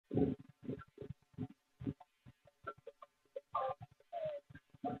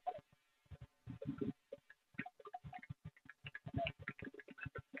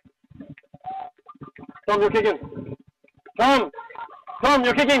Tom, you're kicking. Tom,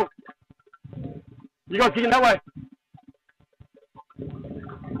 you're kicking. You guys kicking that way.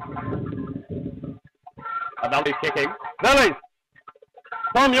 Valley's kicking. Valleys.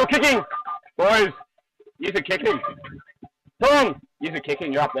 Tom, you're kicking. Boys, you're kicking. Tom, You're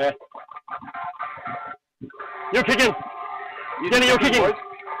kicking. You're up there. you're kicking. Denny, you're kicking. Boys.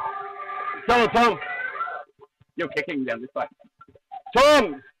 Tell him, Tom. You're kicking down this way.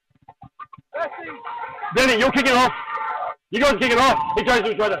 Tom. Denny, you're kicking off. You guys are kicking off. He chose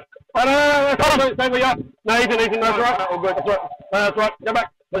which way to. Oh, no, Tom, stay where you are. No, Ethan, that's right. All good. That's right. No, that's right. Go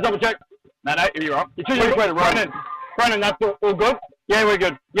back. Let's double check. No, you're up. You choose which way to run. Brennan, that's all good? Yeah, we're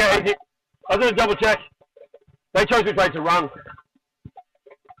good. Yeah, easy. I was going to double check. They chose which way to run.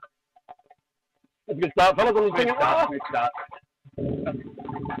 That's a good start, fellas. On the thing. Good start.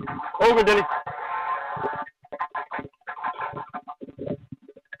 All good, Denny.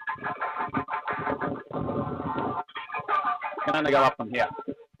 Can only go up from here.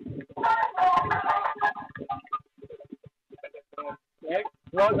 Yeah,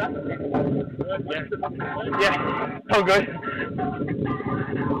 right, that? Yeah, all good.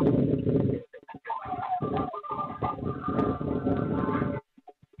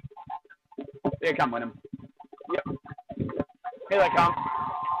 Here come Wynnum. Yep. Here they come.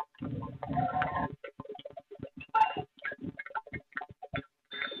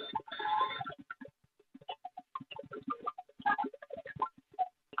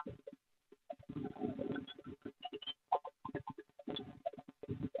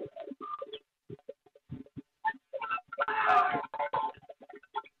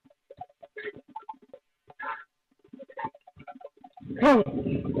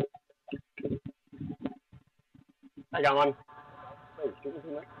 I got one.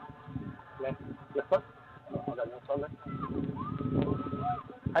 Left foot. I got no time, mate.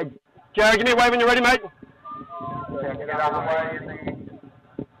 Hey, Jared, give me a wave when you're ready, mate. All right,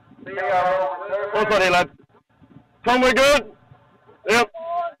 here, lad. Tom, we're good? Yep.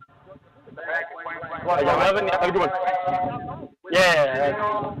 Right, have a good one.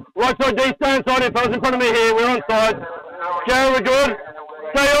 Yeah. Right side D, stay inside here, fellas. In front of me here. We're on side. Jared, we're good.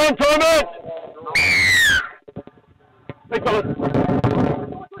 Stay on, time it. Hey, fellas.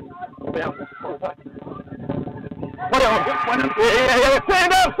 Down. What else? Yeah.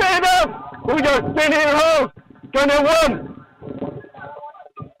 Stand up. Here we go. Stand here and hold. Go now, one.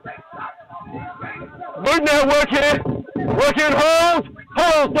 Move now, work here. Work here and hold.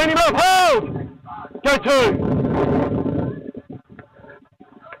 Hold. Stand him up. Hold. Go two.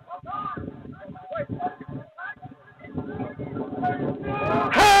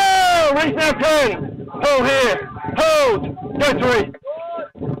 Hold. Reach now, 10. Hold here. Hold. Go three.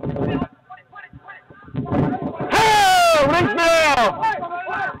 Hold. Reach now.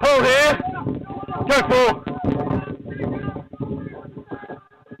 Hold here. Go four.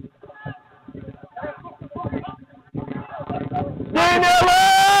 Stand now,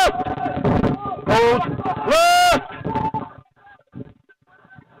 left. Hold. Left.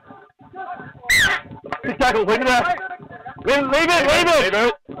 6 tackles. Leave it there. Leave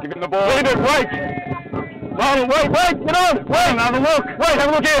it. Give him the ball. Leave it. Wait. Marlon, wait. Get on. Wait. Have a look. Wait. Have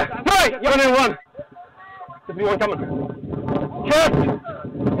a look here. Wait. You're on one. There's anyone coming. Chest.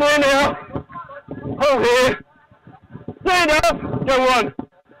 Stand now. Hold here. Stand up. Go one.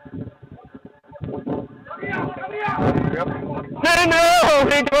 Stand now. Hold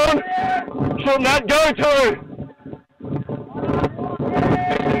here. Go on. Shorten that. Go two.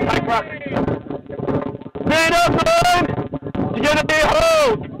 Stand up, man. Together here.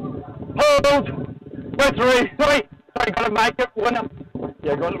 Hold. Go three. Sorry, gotta make it. Wynnum.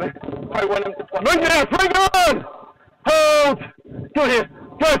 Yeah, got it, man. Sorry, Wynnum. Move now. Three gone. Hold. Good here.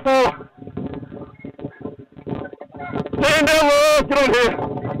 Go four. Stand down, left. Get on here.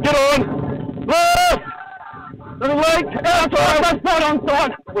 Get on. Left. Little leg. Outside. That's not on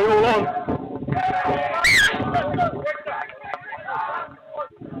side. We're all on.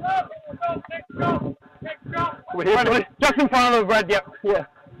 We're here, Billy. Just in front of Brad. Yep. Yeah.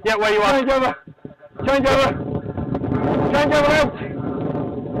 Yeah, where you are. Change over. Out.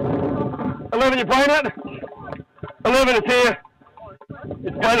 11, you're playing it? 11 is here.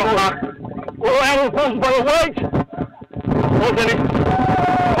 It's played on mark. All out of the post by the weight. Hold Denny.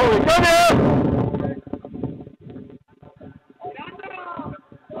 Holy, go now.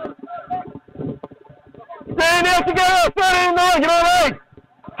 Stand out together. 39, get on leg.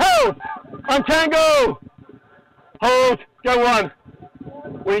 Hold. On tango. Hold. Go one.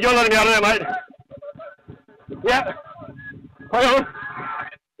 Well, you got to let him out of there, mate. Yeah. Play on.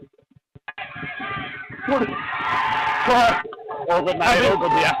 Good. Try. All good, mate. All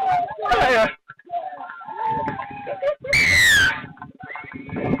good, yeah.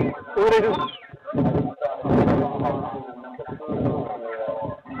 What is it?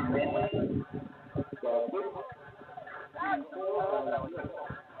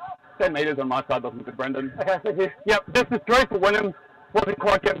 10 metres on my side looking good, Brendan. Okay, thank you. Yep, this is 3 for Wynnum. Wasn't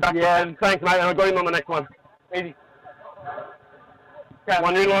quite getting back. Yeah, thanks, mate. And I got him on the next one. Easy. Okay.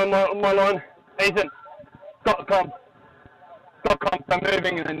 One new line on my line. Ethan. Got the comp. Got comp. I'm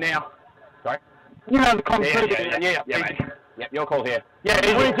moving and then now. Sorry? You have the comp. Yeah, mate. Yep, your call here. Yeah,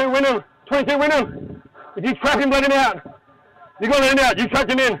 22 Wynnum. 22 Wynnum. If you trap him, let him out. You got to let him out. You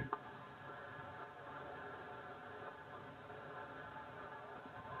trapped him in.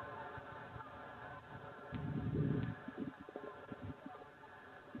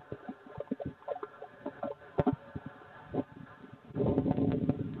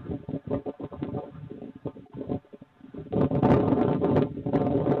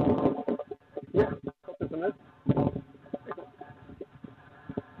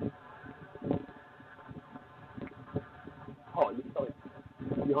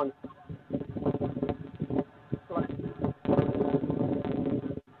 Behind.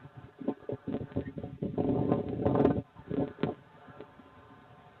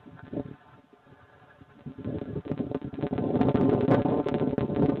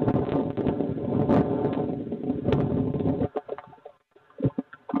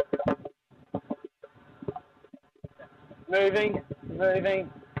 Moving.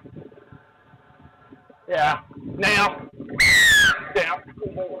 Yeah. Now. Down.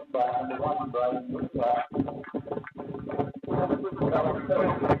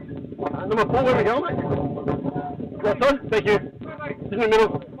 Number 4, where we go, mate? That's on. Thank you. Just in the middle.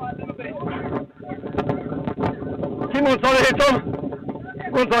 Keep on side here, Tom.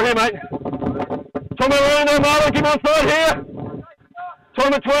 Keep on side here, mate. Tom around there, Marlon. Keep on side here.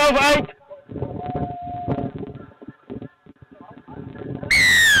 Tom at 12, 8.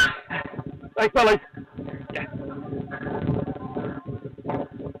 Thanks, fellas. Yeah.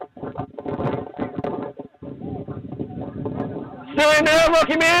 Steering now, lock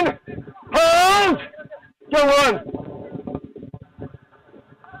him in. Hold! Go on.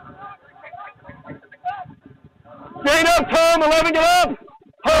 Stand up, Tom. 11, get up.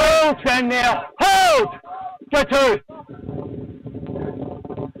 Hold. 10 now. Hold. Go 2.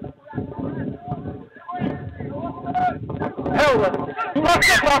 Hell, lock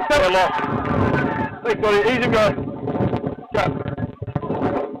it. Thanks, buddy. Easy go. Go.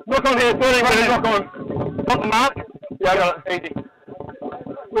 Knock on here. 13 minutes. Knock on. Got the mark? Yeah, I got it. Easy.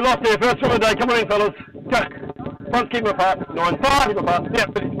 We lost here. First one of the day. Come on in, fellas. Go. Fronts keep them apart. 9. 5. Keep them apart.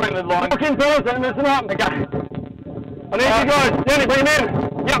 Yep, but it's bringing the line. Knock in, fellas, and listen up. Okay. I need you guys. Danny, bring him in.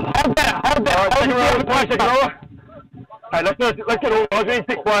 Yep, hold that. Hold that. Hold the roller. Hey, let's get organised. We need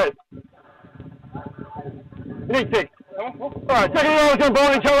 6 players. We need 6. Alright, second row is going to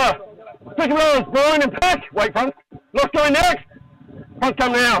ball each other. Second row is balling and pack. Wait, front. Lock's going next. Front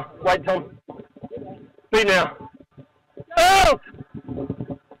come now. Wait, Tom. Speed now. Out!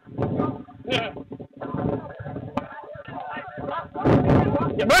 Yeah.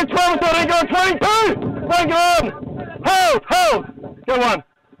 Move 12 and 13, go on 22! Bring it on! Hold! Go 1.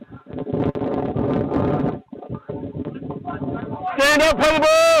 Stand up, play the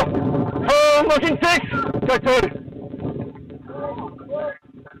ball! Hold, looking 6. Go 2.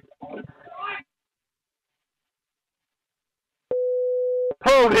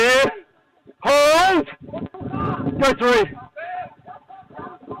 Hold here. Hold. Go 3.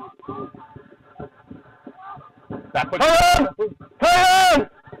 Backwards. Play on.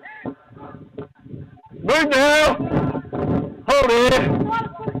 Move now. Hold here.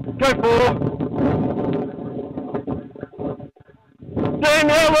 Go 4. Stand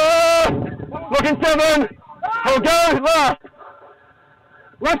now, last. Looking 7. Hold, go, last.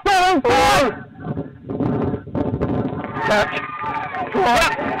 Left 7, 4. Catch.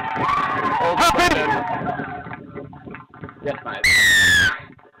 Right. Happy. Yes, mate.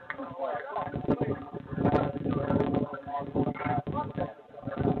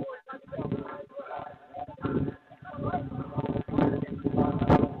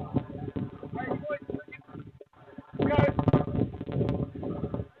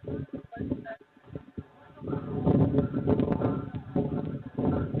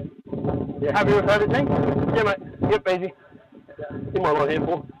 Yeah, happy with everything? Yeah, mate. Yep, easy. In my line here,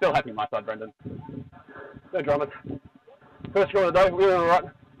 Paul. Still happy on my side, Brendan. No dramas. First score of the day, we were alright.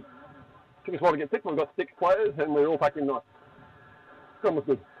 Took us a while to get 6, but we got 6 players and we're all packed in nice. Scrum was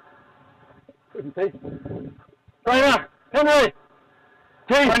good. Good to see. Trainer! Henry!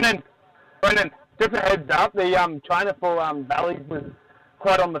 Brendan, just a heads up, the trainer for Valleys was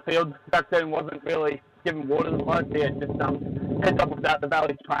quite on the field back then, wasn't really giving water to the place. Yeah, just Heads up with that, the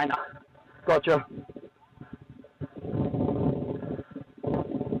Valley's trainer. Gotcha.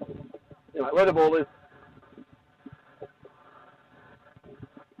 Anyway, where the ball is.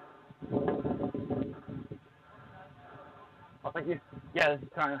 Oh, thank you. Yeah, this is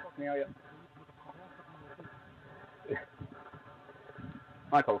trainer. Now, yeah.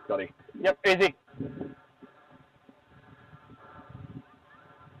 My call, Scotty. Yep, easy.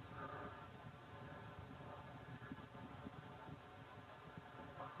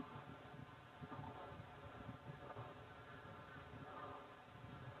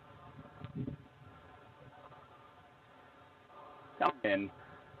 Come in.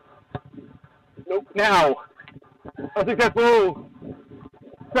 Nope. Now. I think that's all.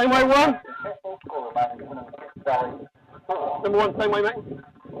 Same way, one. Number one, same way, mate.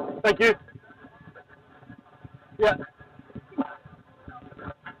 Thank you. Yeah.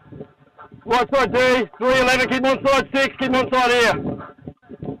 Right side D, 311, keep on side 6, keep on side here.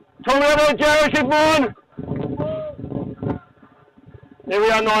 Tommy over, Jared, keep on. There we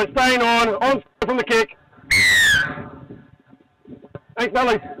are, 9, staying on from the kick. Thanks,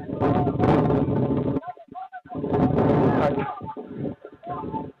 Belly.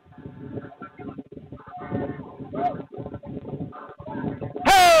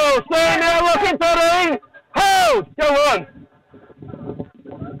 Hold, stay now, looking 13. Hold, go on.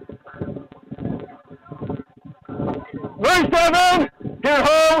 Move 7, here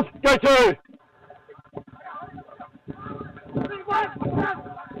hold, go 2.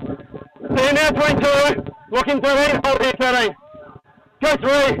 Stay now, 22, looking 13, hold here 13. Go 3.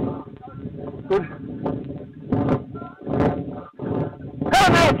 Good. Hold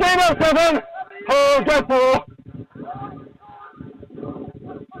now, stay now 7, hold, go 4.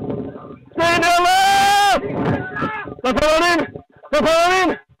 Stay now left! Step on in! Step on in!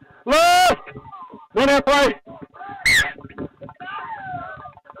 Left! One out play.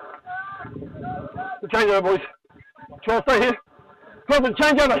 Change over, boys. Try to stay here. Come on,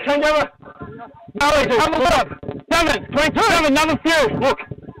 change over, change over. Valley, come up. 7, 22. 7, another few. Look.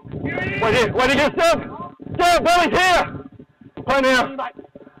 Wait here, wait to get step. Step, Valley's here. Play now.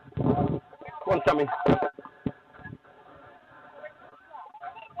 One's coming.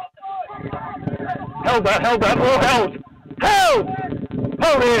 Held that, all held. Held!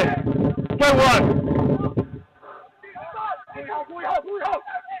 Hold here. Go 1.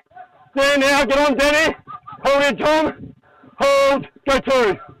 Stand now, get on, Denny. Hold it, Tom. Hold, go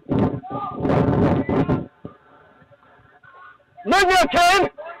 2. Move now, Ken.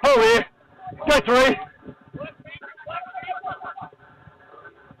 Hold here. Go 3.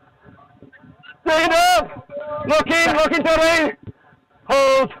 Stand up. Looking 13.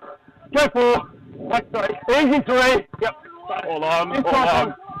 Hold. Go 4. That's 3. Easy 3. Yep. All on.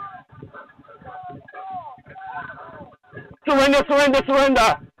 Surrender.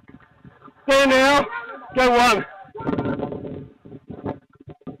 Stand now. Go 1.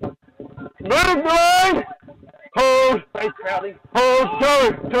 Move the line. Hold. Face crowding. Hold. Go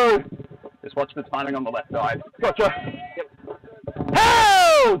 2. Just watch the timing on the left side. Gotcha. Yep.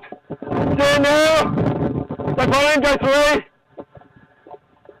 Hold. Stand now. Step on in. Go 3.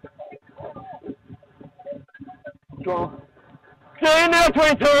 Draw. Stand now,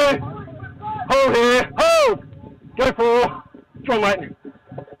 22. Hold here. Hold. Go 4. Strong, mate.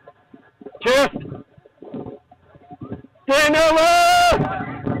 Chest. Stand now, left.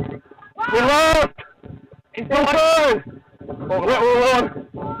 You're left. Inside. All on.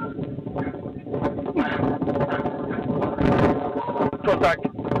 Contact.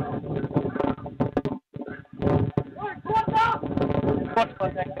 What's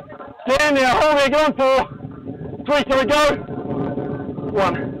contact? Stand now. Hold here. Go on 4. 3, so we go.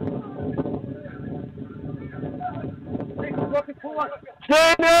 1.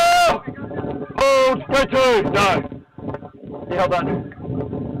 Stand now! Hold, go 2, no. You held that.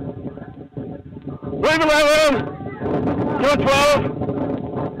 Move 11. Go 12.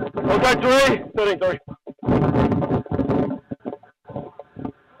 I'll go 3. 13, sorry.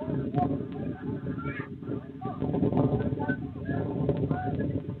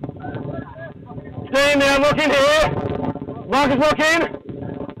 Stand now, look in here. Marcus, look in.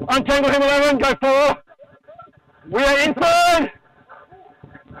 Untangle him 11, go 4. We are inside.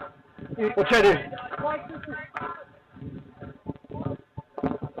 We'll check it.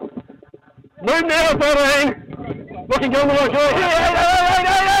 Move now, 13. Looking down the line.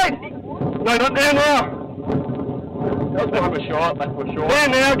 8. No, not there now. That was short. There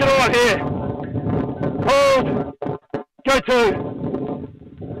now, get on here. Hold. Go 2.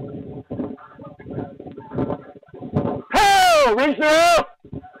 Hell, reach now.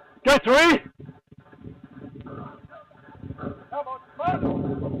 Go 3.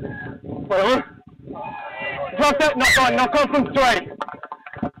 Play on. Drop that, knock on from straight.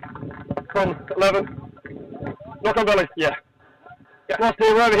 From 11. Knock on belly, yeah. Lost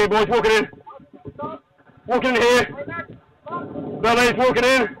here, we're over here, boys, walking in. Walking in here. Belly's walking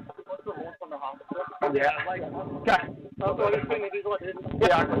in. Yeah. Okay.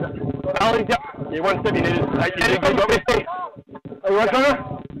 Yeah. Belly, yeah, one step you needed. You got me. Are you right, Connor?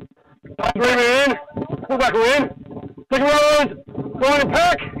 Breathe in. Pull back in. Second rollers. Going in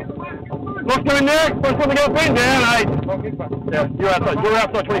pack. Lost going next. One something else. Bend down, 8. Yeah, you're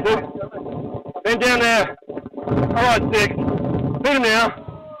outside 22. Bend down there. Alright, 6. Beat him now.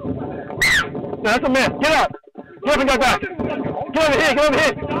 No, that's a mess. Get up. Get up and go back. Get over here. Get over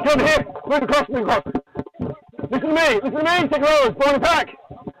here. Get over here. Move across. Move across. Listen to me. Listen to me. Second rollers. Go in the pack.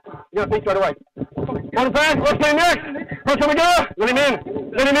 You got to beat straight away. Go in the pack. Let's get him next. How can we go? Let him in.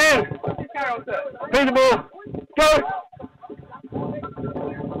 Let him in. Feed the ball. Go.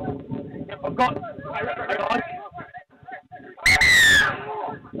 I've got.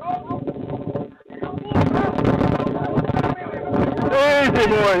 Easy,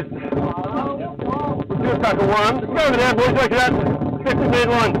 boys. Good tackle 1. Go over there, boys. Work it out. 50-meter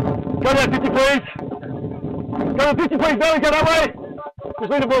 1. Go there, 50, please. Go to 50, please. Billy, go that way.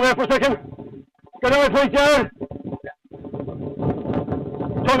 Just leave the ball there for a second. Go that way, please, Jared.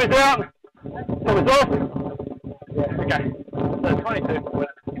 Tom is out. Tom is off. Yeah, okay. So 22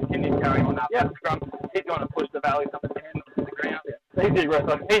 continues going on that scrum. He's going to push the Valley up at the end of the ground. Yeah. Easy,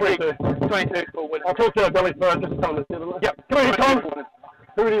 aggressor. Easy. 22 for Wynnum. I'll talk to Belly first, just to tell him this. Yep. Come here, Tom.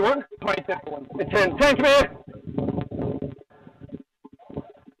 Who do you want? 22 for Wynnum. 10. 10, come here.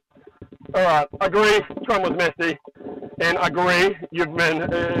 Alright, I agree. Scrum was messy. And I agree, you've been... No,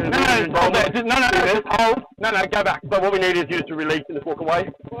 go back. But what we need is you to release and just walk away.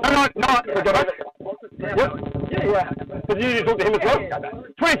 No. So go back. Yep. Yeah. But you just talk to him as well.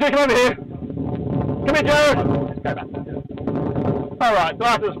 22, come over here. Come here, Joe. Go back. Alright, so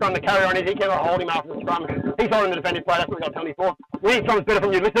after the scrum, the carrier on it, he cannot hold him after the scrum. He's holding the defensive play, that's what we got to tell you for. We need someone's better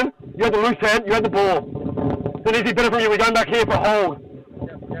from you. Listen, you had the loose head, you had the ball. So is he better from you? We're going back here for a hold.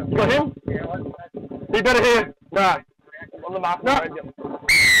 You got him? He better here? No. On the mark. No.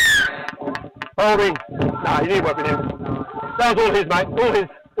 Holding. Nah, you need to work with him. That was all his, mate. All his.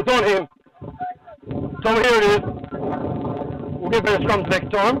 It's on him. Tom, here it is. We'll get better scrums next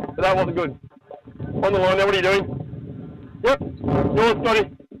time, but that wasn't good. On the line now, what are you doing? Yep. Yours, Scotty.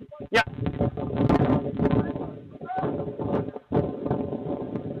 Yep.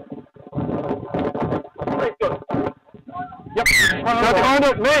 Yep. Go behind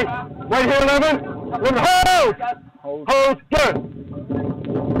it. Me. Right here, 11. Hold. Hold. Go.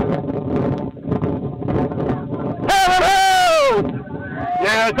 Hold.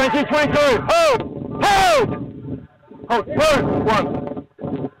 Yeah, thank you, 22. Hold. Hold. Hold. 2. 1.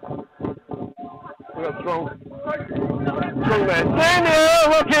 We got strong. Strong man. Stand there.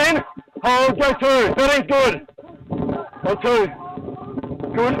 Look in. Hold. Go 2. 13's good. Hold 2.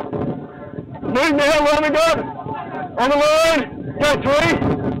 Good. Move now. Line and go. On the line. Go 3.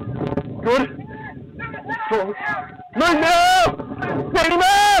 Good. Strong. Move now. Get him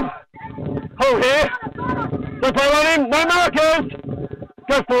up. Hold here. Don't play on him. No markers.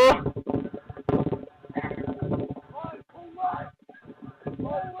 Go 4.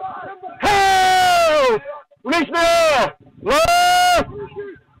 Hold. Release now. Last.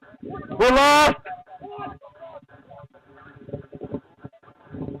 We're last.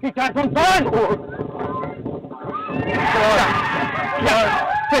 Keep time from side.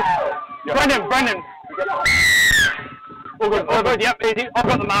 Brandon. All good, yep, easy. I've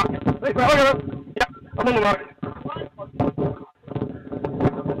got the mark. Yep, I'm on the mark.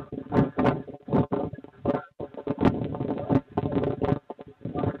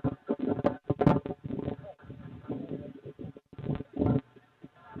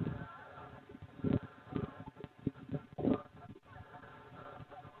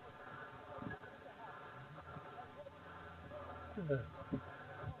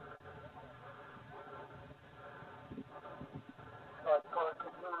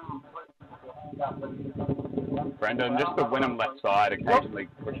 Brendan, just the Wynnum left side, occasionally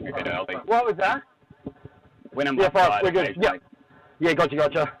pushing a bit early. What was that? Wynnum left side, we're good. Yeah, gotcha.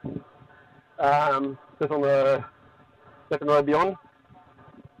 Just on the second row beyond.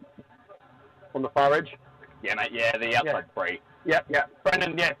 On the far edge. Yeah, mate, the outside free. Yeah.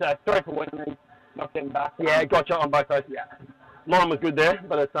 Brendan, sorry for Wynnum not getting back. Yeah, gotcha on both sides. Yeah. Line was good there,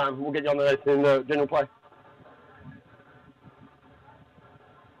 but it's, we'll get you on the rest in the general play.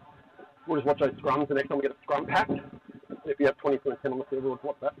 We'll just watch those scrums, the next time we get a scrum packed. If you have 22 and 10 on the field, we'll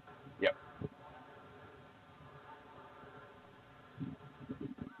watch that. Yep.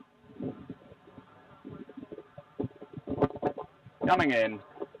 coming in.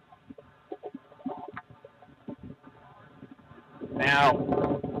 Now.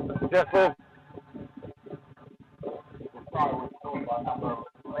 Careful.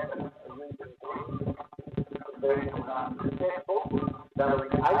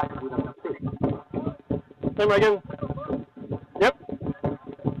 Same again. Yep.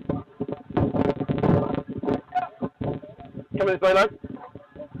 Come in this way, lad.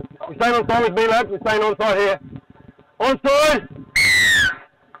 We're staying on side with me, lad. We're staying on side here. On side!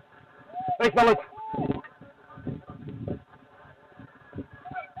 Thanks, fellas.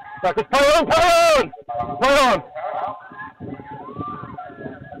 Back, just play on, play on! Play on!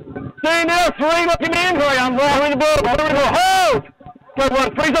 See now, 3, lock him in! Hurry, I'm right with the ball, right with the ball. Hold! Go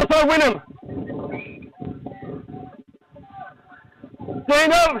 1, 3's offside, Wynnum.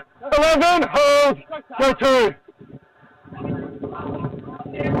 Stand up, 11, hold, go 2.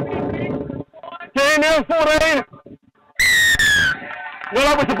 Stand now, 14. Well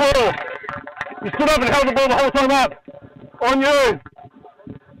up with the ball. You stood up and held the ball the whole time up. On you.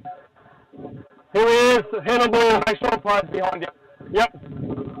 Here he is, hand on ball. Make sure players behind you. Yep.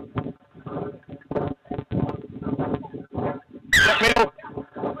 Yep, middle.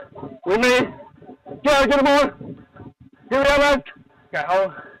 With me. Go, get him on. Here we are, lads. Okay,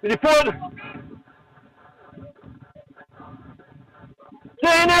 hold. With your foot.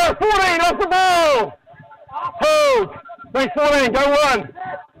 Stand now, 14, off the ball. Hold. Thanks, 14, go 1.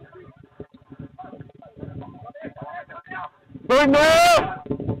 Move now.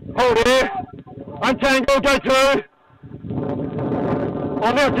 Hold here. Untangle, go 2.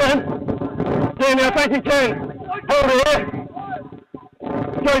 On now, 10. Stand now, thank you, 10. Hold here.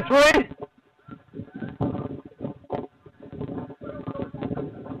 Go 3.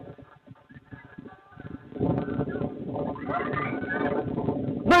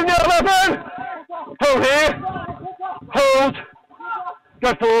 Move now, 11. Hold here. Hold. Go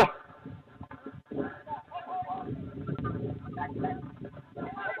 4.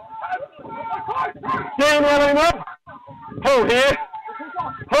 Stand rolling up. Hold here.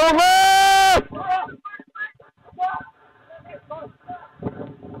 Hold left.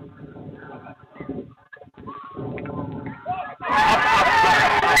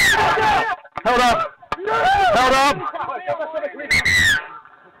 Held up. Held up.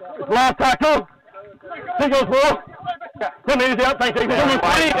 Last tackle. Seagulls ball. 10 metres out. Thanks, Eagles.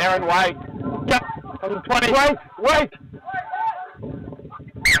 Darren, wait. Yep. 20. Wait.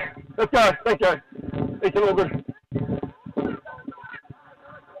 Let's go. Thank you. Ethan, all good.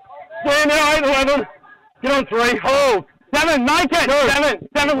 Stand now, 8, 11. Get on 3. Hold. 7, make it. Go.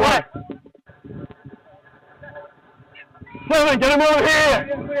 7 left. 7, get him over here.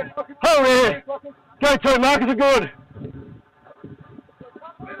 Hold here. Go 2, markers are good.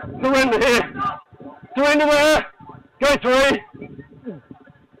 Surrender here. Surrender there. Go 3.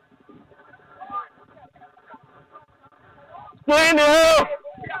 Stand now.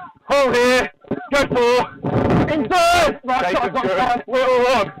 Hold here. Go 4. Inside. Right side's on side. We're all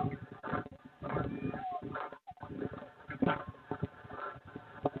on.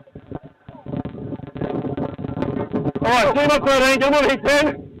 Alright, team up 13. Get on, hit 10.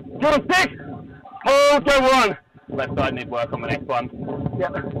 Get on 6. Hold, go 1. Left side need work on the next one.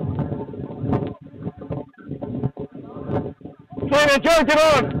 Yep. Stand Joe, get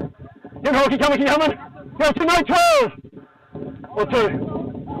on. Get on, keep coming. Go to no 12. Or 2.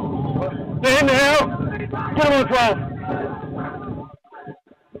 Stand now. Get him on 12.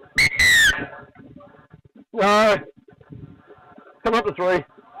 No. Come up to 3.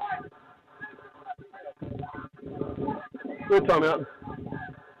 Good time out.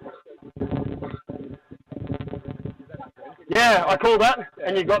 Yeah, I called that,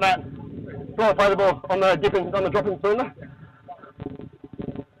 and you got that. Try to play the ball on the drop-in cylinder.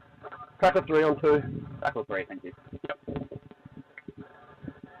 Tackle 3 on 2. Tackle 3, thank you. Yep.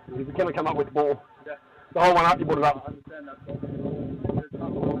 If you can come up with the ball. The whole one up, you put it up.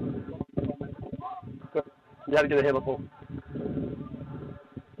 You had to get ahead of the ball.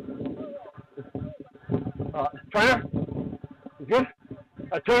 Alright, trainer. Is good?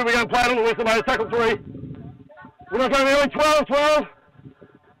 At 2, we're going to play it on the western way, tackle 3. We're not going early, 12.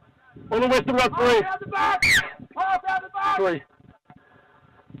 On the western road, 3. Half out the back! 3.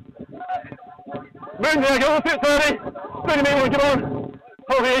 Move now, get on the fit, 30. 30 minutes, get on.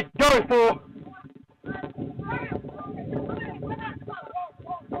 Hold here, go 4.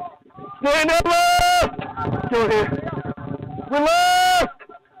 Stand up left! Go here. We're left!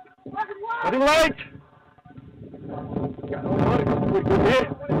 Nothing late. We're good here.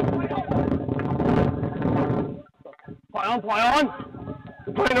 Play on. Play on.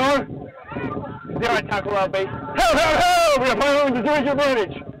 Zero tackle LB. Hold! We are playing with the zero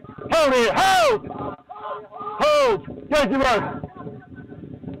advantage. Hold here, hold! Hold! Go zero.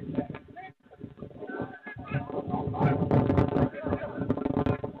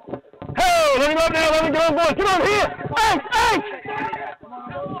 Hold! Let him up now, let him go on, boys. Come on here! 8!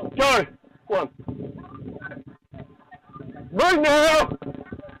 Go! 1. Move now!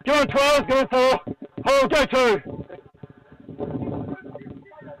 Go on 12, go on 4. Hold, go 2.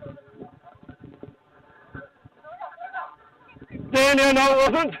 Stand now, no it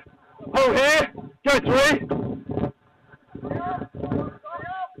wasn't. Hold here, go 3.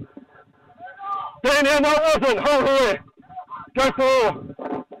 Stand now, no it wasn't. Hold here, go 4.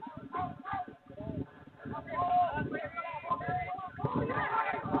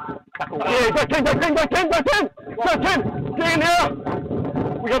 Yeah, go 10, go 10, go 10, go 10! Go 10! Stand now!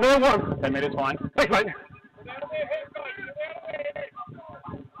 We got there 1. 10 metres fine. Thanks, mate.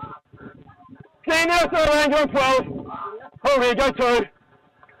 Stand now, third lane, go on 12. Hold here, go 2.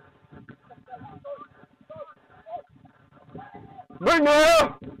 Move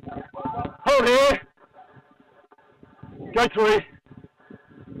now. Hold here. Go 3.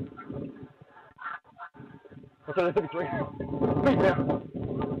 What's that? That's 3. Move now.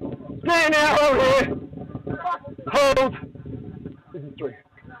 Stand now, hold here. Hold. This is 3.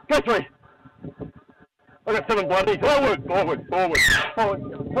 Go 3. I got 7 bloody. Forward, forward, forward. Forward.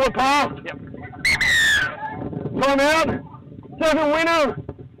 Forward pass. Yep. Time out. 7, Wynnum.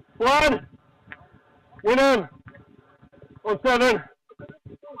 Blood. Wynnum. On 7.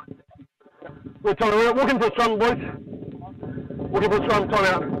 We're walking for a scrum, boys. Walking for a scrum, time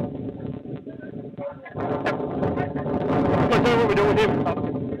out. Yep. Let's do what we're doing with him.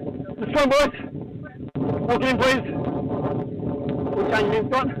 The scrum, boys. Walk in, please. We'll change him in,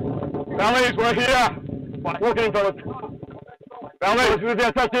 Scott. Valleys, we're here. Walk in, fellas. Valleys, with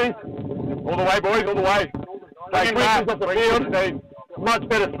our touches. All the way, boys, all the way. Taking back off the field. Much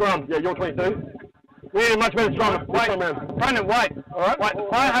better scrum. Yeah, you're 22. We need a much better scrum. Wait, Brandon, wait. Alright. Wait, the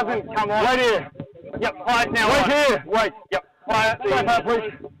fire hasn't come on. Wait here. Yep, fire's now Wait on. here. Wait. Yep, fire. Fire,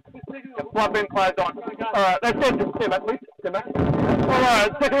 please. Yep, fire bin, fire's on. Alright, that's it. Stand back, please. Stand back.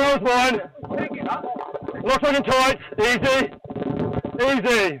 Alright, second row is mine. Lock looking tight. Easy.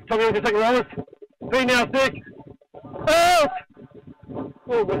 Easy. Tell me what your second row is. Feet now, 6. Out!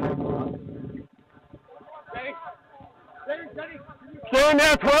 Oh, good. Stand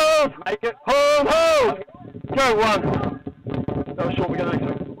now, 12. Make it. Hold, hold. Go 1. That was short, we got the next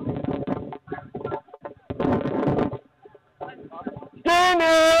one. Stand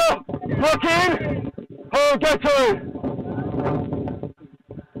now. Lock in. Hold, go 2.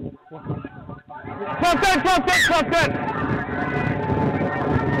 Stop that, stop that, stop that.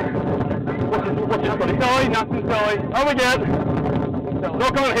 What's this, buddy? Silly, nothing silly. Oh, we get.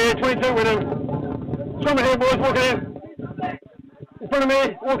 Lock on here, 22 with him. Scrum it here, boys, walk it in. In front of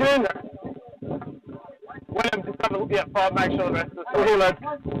me, walk it in. Wynnum, just have a look at 5, make sure the rest of the We're here, lads.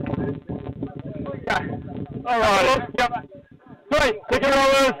 Okay. Alright. Yep. 3, second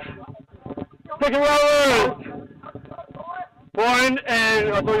rowers. Second rowers. Blind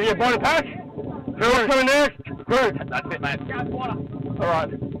and, I thought you get blind and pack. Who's coming next? Crew. That's it, mate. Alright.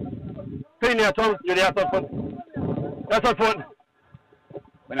 Feet now, Tom. You're the outside foot. Outside foot.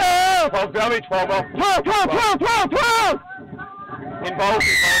 Oh! 12, Gummy, 12 off. 12, 12, 12, 12, 12! Involved.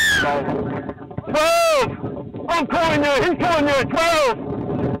 12! I'm calling you, he's calling you, 12!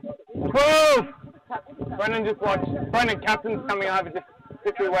 12! Brendan, just watch. Brendan, captain's coming over, just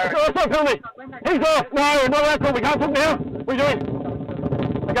wear it. That's not penalty. He's off. No, that's all. We can't talk now. What are you doing?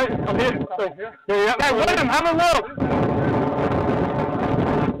 Okay, I'm here. Yeah. Hey, Wynnum, have a look.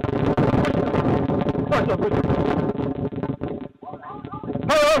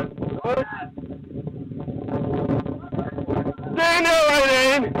 Hello. Stand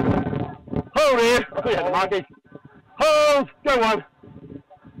there, 18. Hold here. I thought you had the marquee. Hold. Go 1.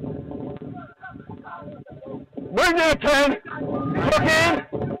 Move now, 10. Look in.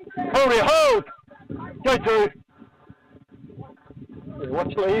 Hold here. Hold. Go 2. Yeah,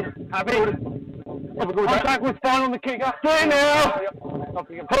 watch Lee. Happy. Contact was fine on the kicker. Stand now. Hold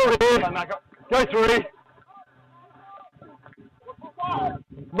here. Go 3.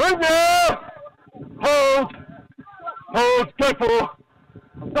 Move now. Hold. Hold. Go 4.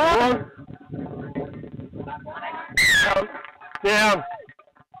 Stop. Down.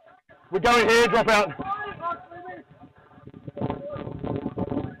 We're going here. Drop out.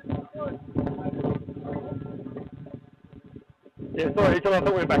 Yeah, sorry, Ethan, I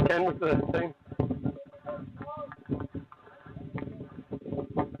thought we were back 10 with the team.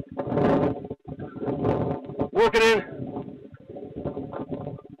 Walk it in.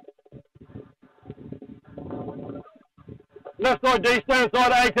 Left side D, stand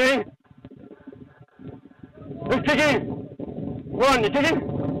side 18. Who's kicking? One, you kicking?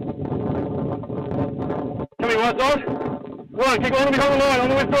 Coming right side. One, kick on behind the line, on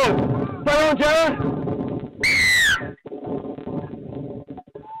the left side. Stay on, Jared.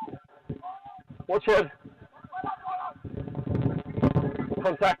 Watch it.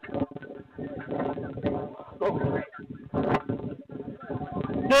 Contact. Go.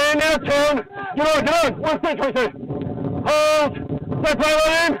 Stand now, turn. Get on. 1 step, 22. Hold. Stay play on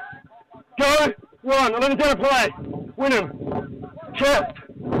him. Go. 1. 11 down play. Wynnum. Chest.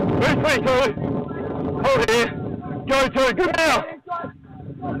 Move 22. Hold here. Go 2. Good now.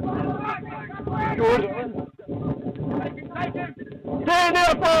 Good. Stand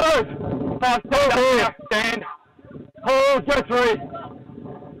now, follow. Fast. Hold here. Stand. Hold. Go 3.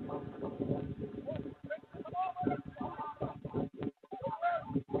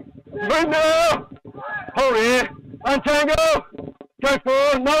 Move now. Hold here. Untangle. Go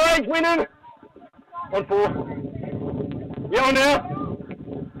 4. No age, Wynnum. On 4. Yeah, on now.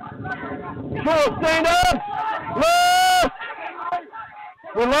 Sure, stand up. Last.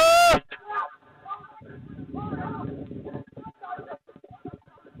 We're last.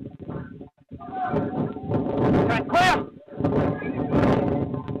 Okay, clear.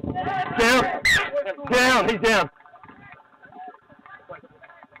 Down. Down. He's down.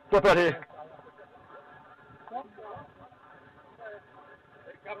 Stop out here.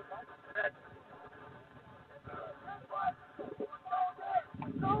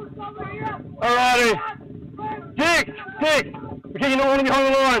 Alrighty. 6. We're kicking the one behind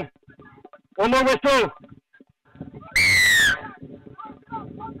the line. One more whistle.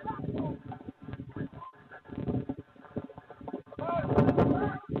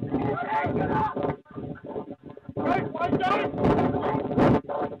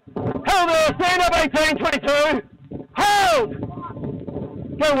 Hold there, stand up 18, 22. Hold!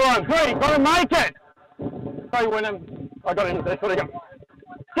 Go 1, 3, gotta make it. Sorry, Wynnum. I got in there, sorry, go.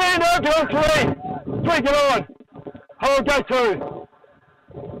 Stand up, get on 3. 3, get on. Hold, go 2.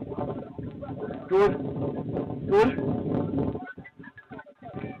 Good.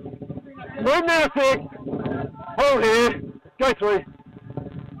 Move now 6. Hold here. Go 3.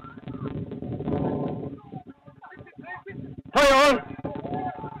 Play on.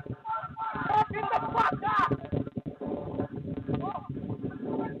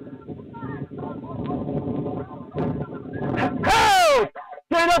 Hold!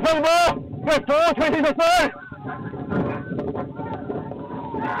 Stand up on the ball. Go 4, 20 to 3.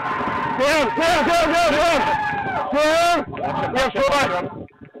 Down. Yeah, try.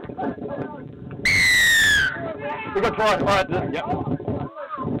 We got try. Alright, yep.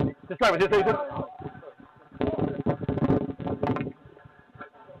 Just stay with this, Ethan.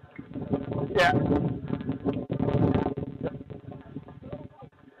 Yeah.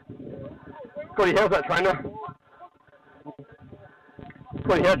 Scotty, how's that trainer?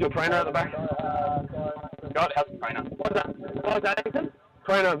 Scotty, how's your trainer at the back? Scott, how's the trainer? What was that, Ethan?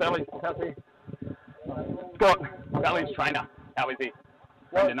 Trainer, Valley, how's he? Scott. Valley's trainer. How is he?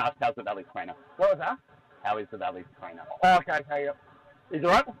 Brendan asked, how's the Valley's trainer? What was that? How is the Valley's trainer? Oh, okay, yep. He's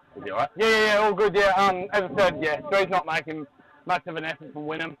alright? Is he alright? Yeah, all good, yeah. As I said, yeah, so he's not making much of an effort from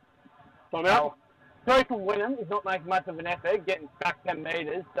Wynnum. Time out. So from Wynnum, he's not making much of an effort, getting back 10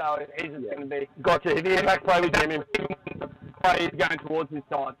 metres, so he's just going to be... Gotcha, if he had back play with him, the play is going towards his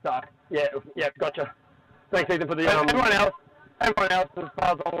side, so... Yeah, gotcha. Thanks, Ethan, for the... Everyone else, as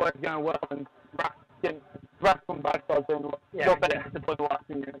far as all work, is going well, and getting rough from both sides, and got better to play the last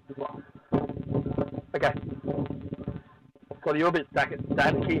few minutes as well. Okay. Scotty, you're a bit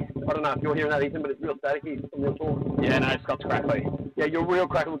staticky. I don't know if you're hearing that, Ethan, but it's real staticky from your talk. Yeah, no, Scott's crackly. Yeah, you're real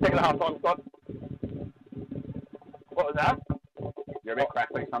crackly. We'll take it at half time, Scott. What was that? You're a bit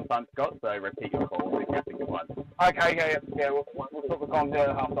crackly sometimes, Scott, so repeat your call if you have to give one. Okay, yeah, we'll talk the comms there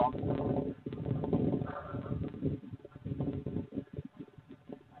at half time.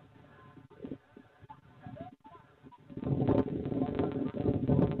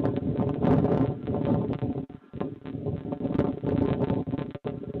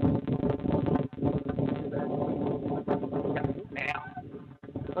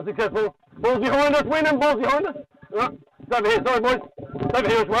 Successful. Balls behind us, Wynnum, balls behind us. Right. It's over here, sorry boys. It's over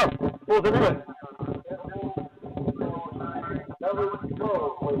here as well. Balls everywhere.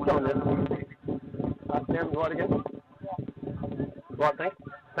 Come on then. Down right again. Right, thanks.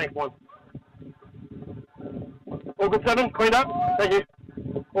 Thanks, 1. All good, 7. Cleaned up. Thank you.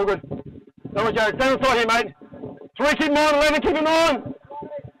 All good. No more, Jared. Stand on side here, mate. 3, keep 9, 11, keep it 9.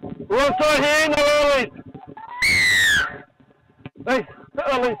 We're on side here, no earlies. Thanks.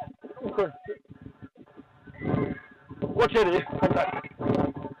 Early. Watch out here.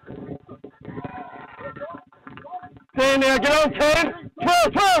 Stand now, get on 10,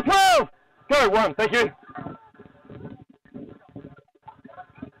 12, 12, 12. Go, 1, thank you.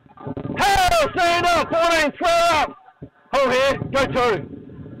 Hell, stand up, 14, square up. Hold here, go 2.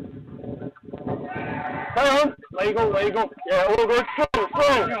 Stay on, legal. Yeah, all good, strong.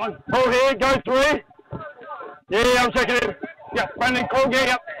 Hold here, go 3. Yeah, I'm checking in. Yeah, Brandon, call,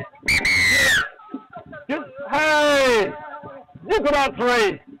 yeah. Hey, zip it up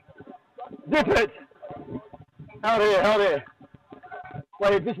 3. Zip it. Hold here.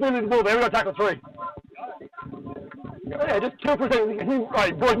 Wait, just move the ball there, we've got to tackle 3. Yeah, just chill for a second.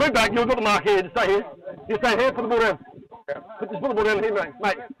 Right, boys, move back. You've got the mark here. Just stay here. You stay here, put the ball down. Just put the ball down here, mate.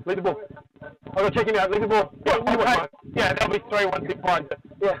 Mate, leave the ball. I've got to check him out. Leave the ball. Yeah, that'll be 3 once he finds it.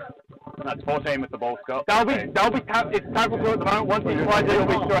 Yeah. That's 14 with the ball, Scott. They'll be it's tackle 2 at the moment. Once he finds it, it'll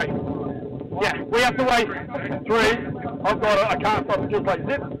be 3. Yeah, we have to wait 3. I've got it. I can't stop the drill play.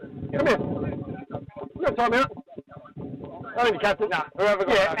 Zip. Come here. We've got time out. I need to catch it. Nah, whoever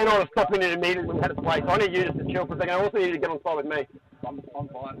got and I was stopping it immediately when we had to play. So I need you just to chill for a second. I also need you to get on side with me. I'm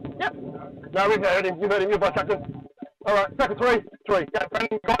fine. Yep. No, we've heard him. You've heard him. You're by captain. All right, tackle 3. Yeah,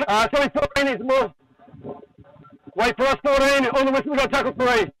 Brendan got it. Sorry, 14 is more. Wait for us, 14. On the whistle, we've got tackle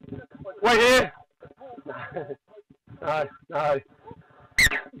 3. Wait here. No.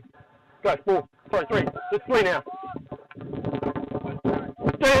 Go, 4. Sorry, 3. It's 3 now.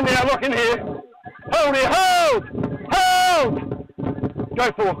 Stand now, lock in here. Hold here, hold! Go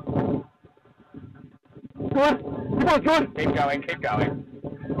 4. Good. Come on, good. Keep going.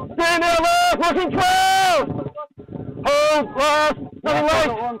 Stand now, last. Looking 12. Hold, last. Nothing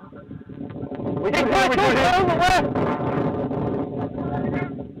late. We can play on the left.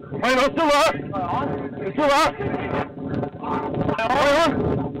 Wait, no, still last. It's still last.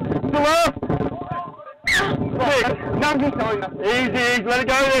 Still last. 6. No, I'm just telling them. Easy. Let it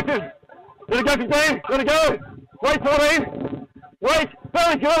go there. Let it go, 15. Let it go. Wait, 14. Wait.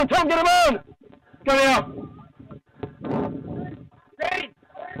 Billy, get on. Tom, get him on. Go now.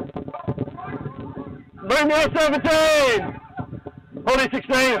 Move now, 17. Hold it,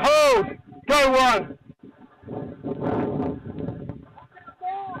 16. Hold. Go 1.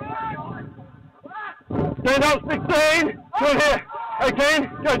 Stand up, 16. Good here. 18.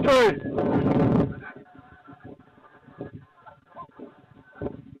 Go 2.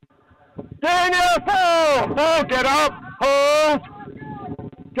 Stand now, 4. Oh, get up. Hold.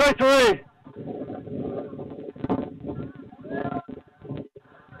 Go 3.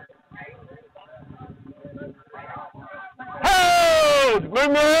 Hold.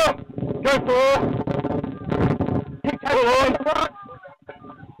 Move now. Go 4. Keep tackle on.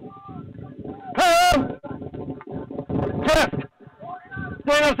 Come. Left.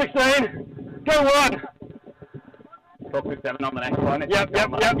 Stand up, 16. Go 1. Talk to 7 on the next one. Yep.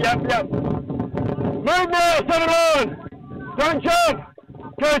 Move now, 7 on. Don't jump.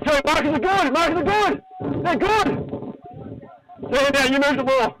 Go 2. Markers are good. They're good. Stand down, you move the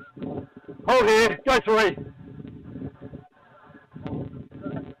ball. Hold here. Go 3.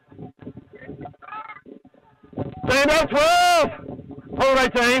 Stand up, 12. Hold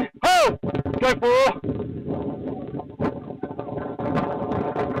 18. Hold. Go 4.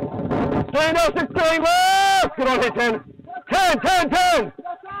 Stand up, 16. Left. Get on here, 10. 10.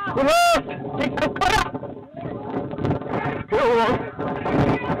 The last. Keep the fire. Go on.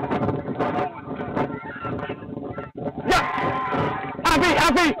 Yeah.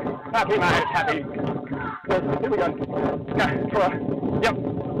 Happy, mate. Happy. Good. Here we go. Go. Try. Yep.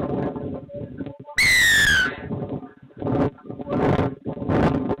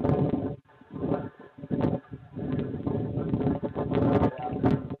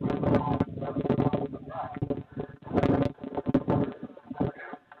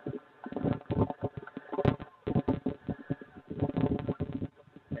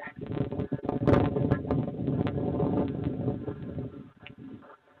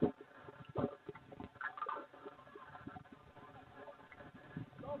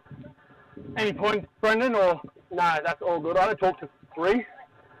 Any points, Brendan, or? No, that's all good. I had to talk to 3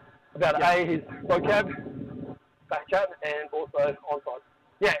 about his vocab, back chat, and also onside.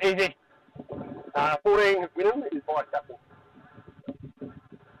 Yeah, easy. 14, Wynnum is vice captain.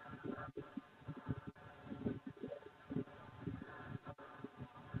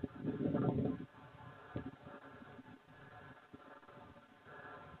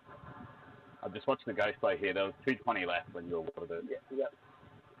 I'm just watching the ghost play here. There was 2:20 left when you were watered it. Yeah.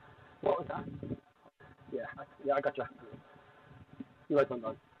 What was that? Yeah, I got you. You like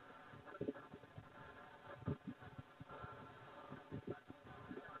something?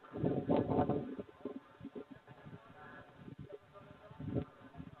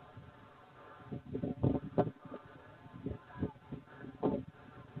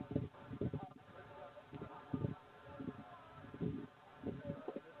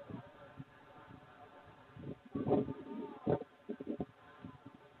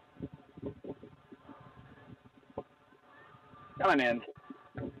 Coming in.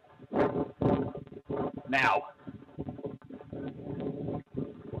 Now.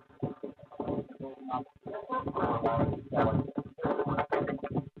 On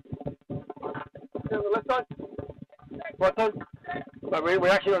the left side? Right side? But we're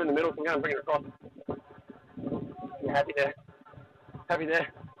actually not in the middle, so I'm going to bring it across. You're happy there. Happy there.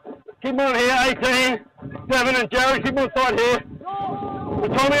 Keep on here, 18, 7, and Jerry, keep on side here. The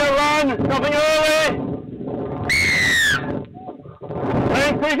Tommy will run, nothing early.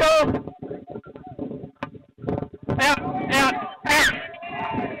 And Seagulls. Out, out, out.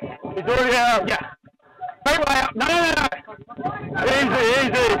 He's already out. Yeah. Straight way out. No.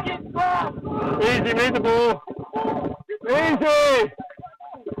 Easy. Easy, meet the ball. Easy.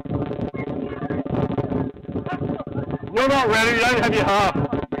 You're not ready, you don't have your half.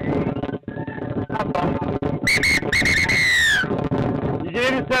 You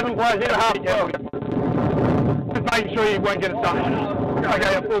get in 7 players, hit a half. Yeah. Just making sure you won't get it done.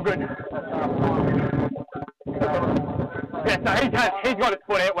 Okay, all good. Yeah, so he's got his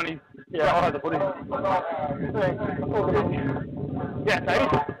foot out when he's... Yeah, I'll have the footy. Yeah,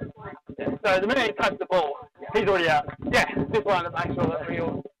 so the minute he touches the ball, he's already out. Yeah, just wanted to make sure that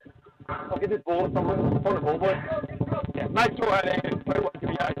I'll get this ball somewhere on the ball, boy. Yeah, make sure that it's what you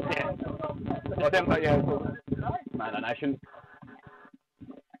yeah. Yeah, it's all. Man, the nation.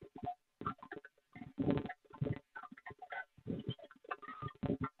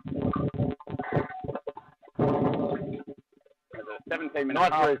 There's a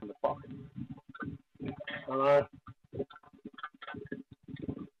 17-minute half from the clock.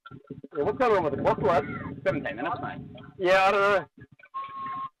 Yeah, what's going on with the clock, lad? 17 minutes, mate. Yeah, I don't know.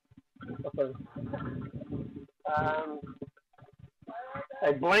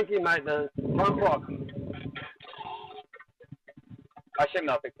 Hey, Blanky, mate, the time clock. I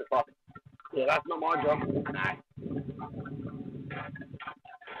shouldn't have fixed the clock. Yeah, that's not my job. No.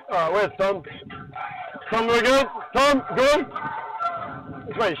 Alright, where's Tom? Tom, we good? Tom, good?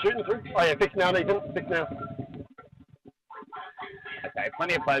 Which way are you shooting through? Oh yeah, fix now, Ethan. Fix now. Okay,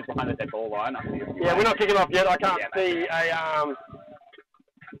 plenty of players behind the dead ball line. Yeah, we're not kicking off yet. I can't see a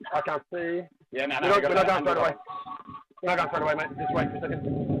I can't see. Yeah, no, we're not going straight away. We're not going straight away, mate. Just wait for a second.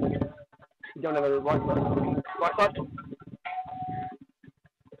 You don't have a right side. Right side.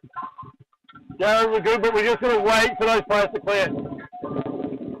 Yeah, we're good, but we're just going to wait for those players to clear.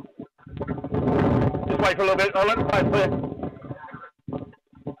 Just wait for a little bit. I'll let the players clear.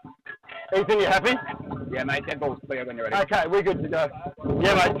 Ethan, you happy? Yeah, mate. Dead ball's clear when you're ready. Okay, we're good to go.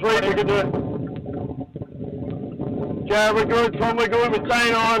 Yeah, mate. 3, we can do it. Jared, we're good. Tom, we're good. We're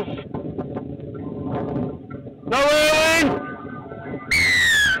staying on. No early!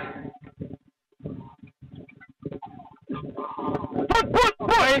 Put!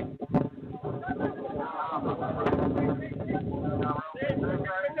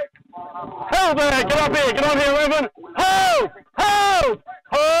 Hold there! Get up here! Get on here, 11! Hold!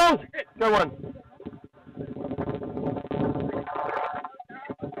 Go on.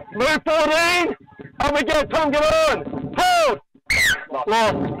 Move 14! Up we go, Tom, get on! Hold!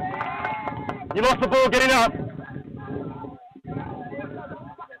 Lost. You lost the ball, getting up.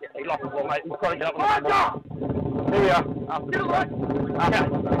 Yeah, he lost the ball, mate. We've got to get up on the ball. Here we are. Okay.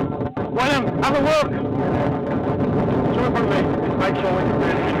 Wynnum, have a look. Show it from me. Make sure we can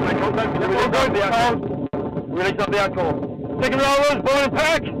make contact. We're good, the outcall. Release up the outcall. Second rollers, ball and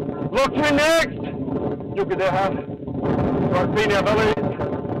pack. Lock you in next. You're good there, half. Right, feet now, belly.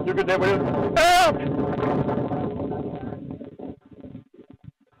 You're good there, William. Out!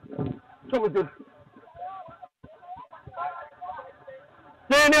 That was good.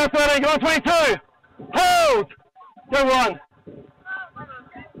 Stand now, 13, go on 22. Hold! Go 1.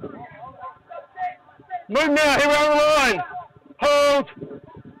 Move now, here we are on the line. Hold.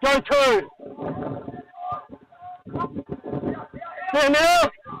 Go 2. Stand now.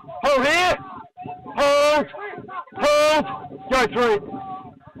 Hold here. Hold. Go 3.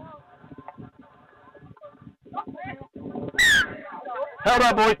 Held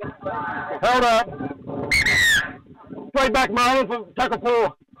up, boys. Held up. Straight back, Marlon, for tackle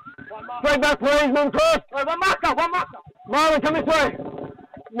 4. Straight back, please. Move cross. One marker. Marlon, come this way.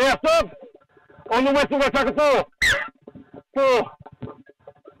 Now, stop. On the whistle, go tackle 4. 4.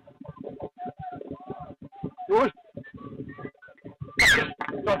 Good.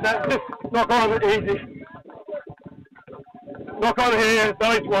 Stop that. Just knock on it easy. Knock on here.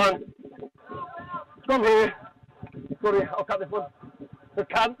 Those 1. Come here. Sorry, I'll cut this one. The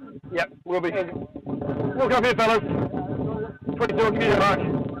cut? Yep, we'll be. Walk up here, fellas. 22, I'll give you the mark.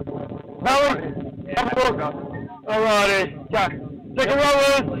 Howard, have a look. Alrighty, go. Second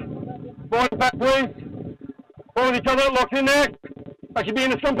rollers. Boys back, please. Following each other, locked in there. Actually be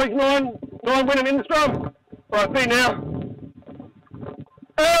in the scrum, please. 9 Wynnum in the scrum. Right, feet now.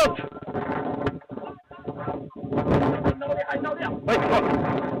 Out!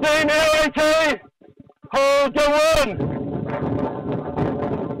 Stay now, 18. Hold, go 1.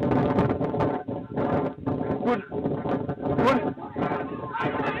 Good. Good.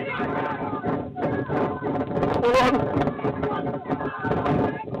 Hold on.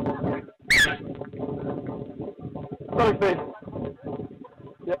 Sorry, speed.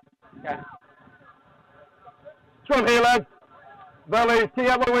 Yep. Okay. Scrum here, lads. Valleys, tee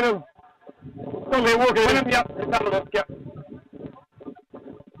up one Wynnum. Scrum here, walk in. Wynnum, yep. Let's have a look, yep.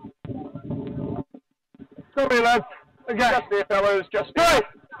 Scrum here, lads. Okay. Just there, fellows, just there.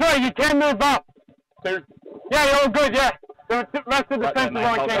 Sorry, you can move up. Yeah, you're all good, yeah. The rest of the defence is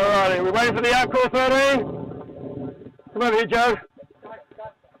on camera. Alrighty, we're waiting for the out call 13. Come over here, Joe.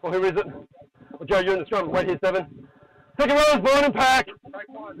 Or who is it? Or Joe, you're in the scrum. Wait here, 7. Second row is born and pack.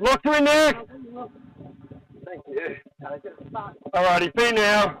 Locked her in there. Thank you. Alrighty, feet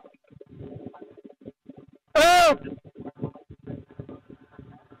now. Out!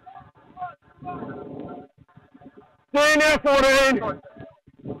 Stay now, 14.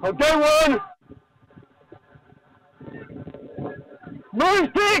 I'll go 1. Move,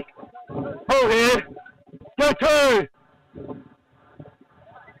 stick! Hold here. Go 2.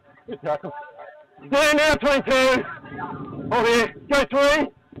 Good tackle. Stay now, 22. Hold here. Go 3.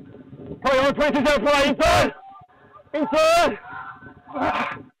 Hold on, 22 down play. Inside. Inside.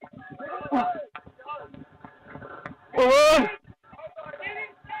 Forward.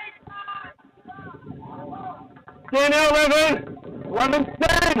 Stay now, 11. 11,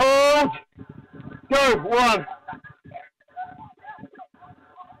 stand. Hold. Go, 1.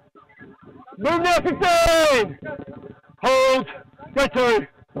 Move now, 15. Hold. Go 2.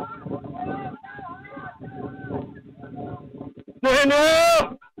 Stay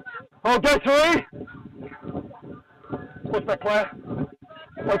now. Hold, go 3. What's that player?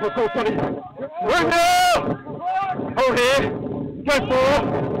 Wait for call 20. Move now. Hold here. Go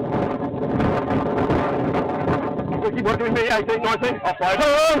 4. Keep working with me, 18, 19. Offside.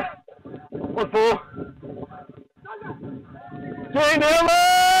 Hold on. 1, 4. Stay now,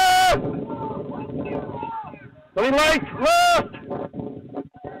 left. Going late, left.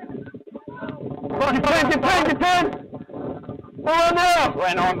 10, 10. Hold on now.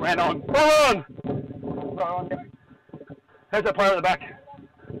 Ran on. Hold on. How's that player at the back?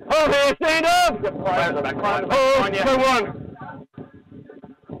 Hold here, stand up. Yep, player at the back. Hold, go 1.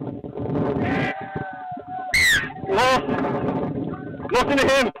 Lost. Lost into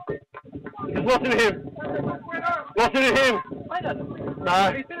him. Just lost into him. Lost into him. No.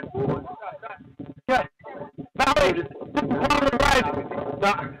 Yeah. Valley.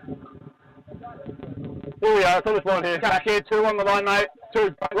 No. Here we are, it's on this line here. Back here, 2 on the line, mate.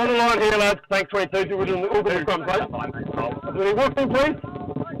 2. We're on the line here, lads. Thanks, 22. We're doing all good scrum, mate. Will you walk in, please?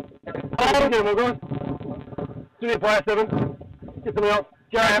 Oh, get him, we're going. Junior player 7. Get somebody else.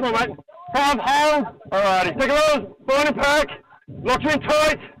 Jared, come on, mate. 5, hold. Alrighty, second row, born and pack. Lock you in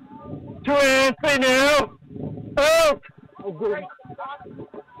tight. 2 hands, feet now. Out. Oh, good.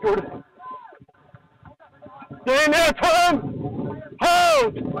 Good. Stay now, Tom.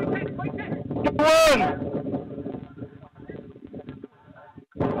 Hold. Go 1.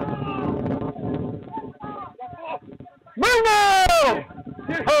 Move now.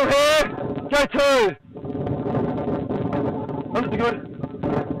 Hold here. Go 2. That's good.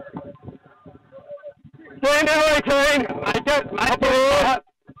 Stay now, 18. Make it.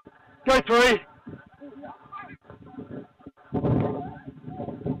 Go 3.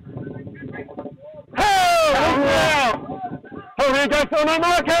 Now! Hold here, go for no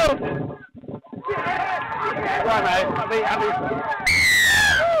markers! Right, mate. Happy.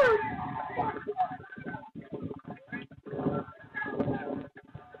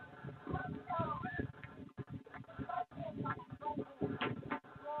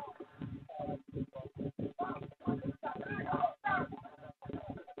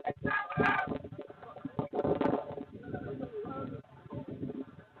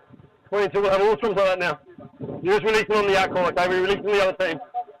 We'll have all scrums like that now. You just release them on the out call, okay? We release them on the other team.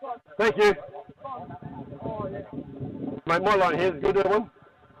 Thank you. Mate, my line here is good, everyone.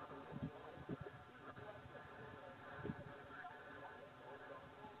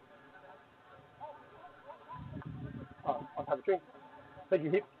 Oh, I'll have a drink. Thank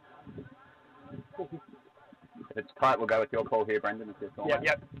you, Hip. Thank you. If it's tight, we'll go with your call here, Brendan. If it's all right.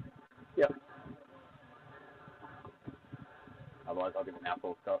 Yep. Otherwise, I'll give it now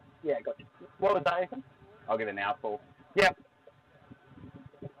full, Scott. Yeah, gotcha. What was that, Ethan? I'll give it now full. Yep.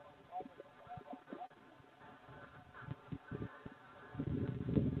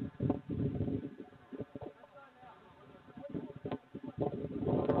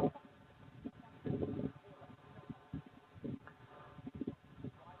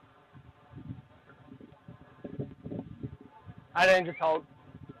 18, just hold.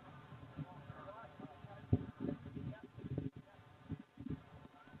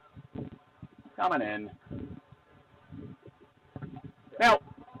 Coming in. Now.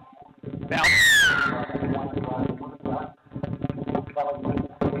 Now.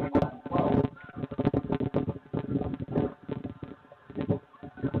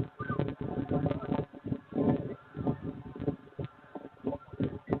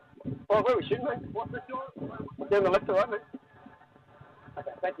 Oh, where are we shooting, mate? What's this shot? Down the left or right, mate?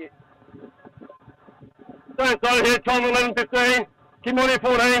 Okay, thank you. Don't start here, time 11:15. Keep on here,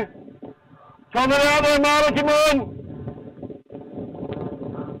 14. Time out there, Marlon, come on.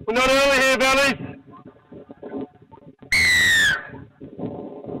 We're not early here, Valleys.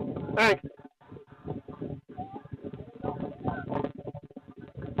 Thanks.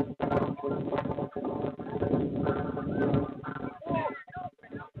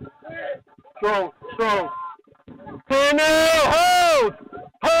 Strong, strong. Here now, hold!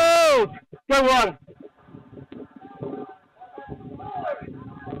 Hold! Go one.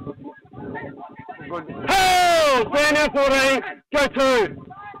 Good. Hold! Stand now, 14. Go two.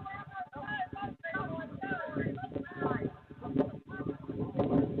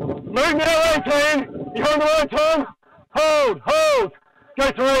 Move now, 18. You hold the line, Tom. Hold, hold. Go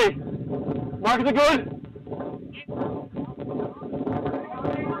three. Markers are good.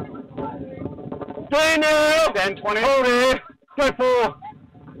 Three now. 10, 20. Hold here. Go four.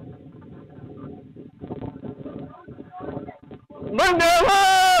 Move now,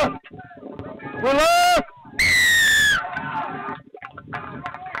 left. We're left.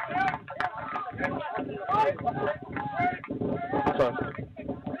 Sorry.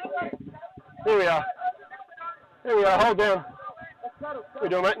 Here we are. Here we are. Hold down. What are you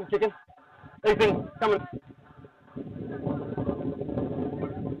doing, mate? Kicking. Ethan, coming.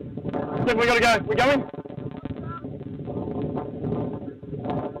 We gotta go. We going?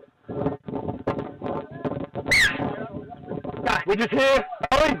 We're just here.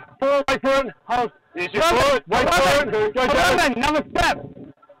 Hurry. Forward, wait for it. Hold. Use your foot. Wait for it. Go down. Another step.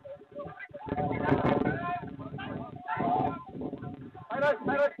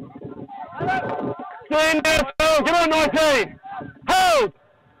 Stand there, Phil. Get on 19. Hold.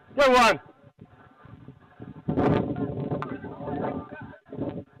 Go one.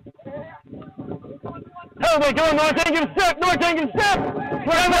 Hold there. Go on 19. Give a step. 19. Give a step.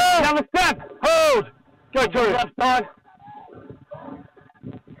 Another step. Hold. Go two. Left side.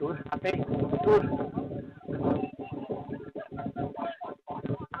 Good. Happy. Good.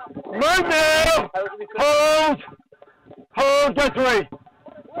 Move now. Hold. Hold. Go three.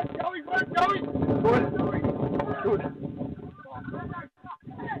 Good. Good.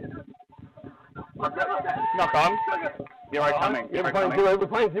 Knock on. Zero coming. Yeah, we're Zero playing coming. zero. We're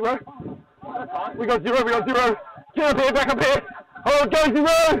playing zero. We got zero. We got zero. Get up here. Back up here. Hold. Go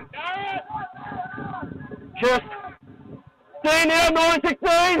zero. Chest. Stay now.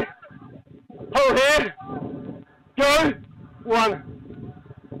 9-16. Hold here. Go. One.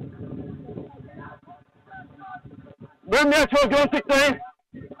 Move now. 12. Go on 16.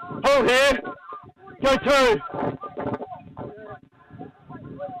 Hold here. Go two.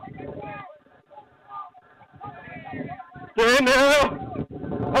 Stand now.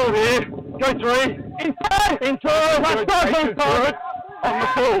 Hold here. Go three. Inside. Inside. Last side. Inside. On the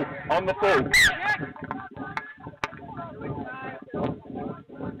full. On the full.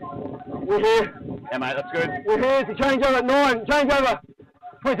 We're here. Yeah, mate, that's good. We're here to change over at 9. Change over.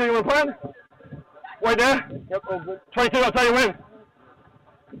 22, you want to play it? Wait there. Yep, all good. 22, I'll tell you when.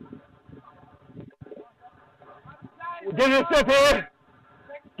 We'll give you a step here.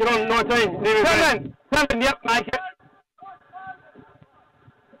 Get on 19. 7. 7, yep, make it.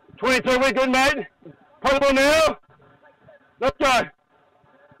 22, we're good, mate. Play the ball now. Let's go.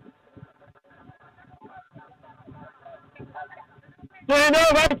 Stand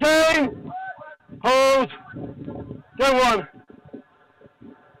up, 18. Hold. Go one.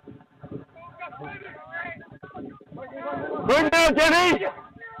 Move now, Jenny.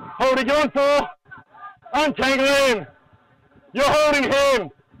 Hold it, go on 4. Untangle him. You're holding him.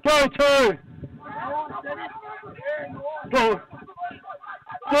 Go 2. Go.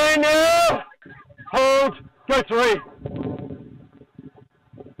 Stand now. Hold. Go 3.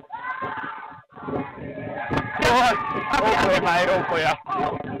 All clear, mate. All clear.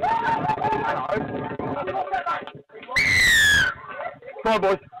 Come on,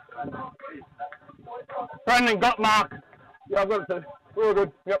 boys. Brendan got Mark. Yeah, I've got it too. We're all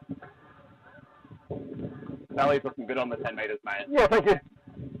good. Yep. Sally's looking good on the 10 metres, mate. Yeah, thank you.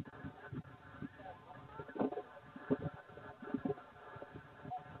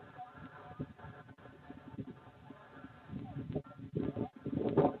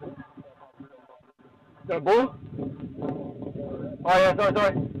 Got a ball? Oh yeah, sorry.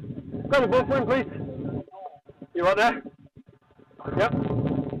 Grab the ball for him, please. You right there? Yep.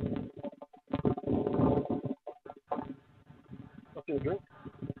 I'll see you a drink.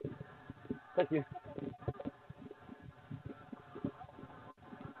 Thank you.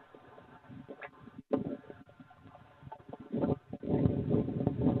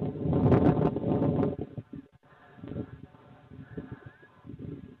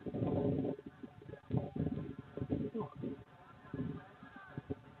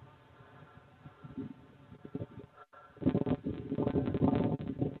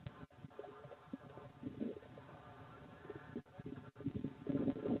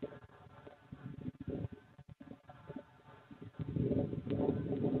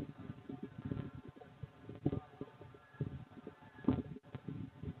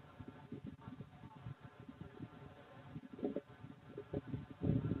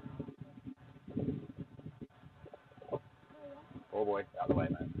 Oh boy, out of the way,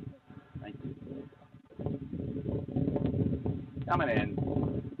 man. Thank you. Coming in.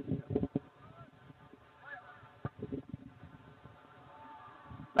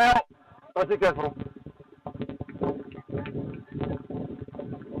 Now, I think that's all.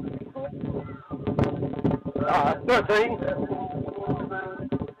 13.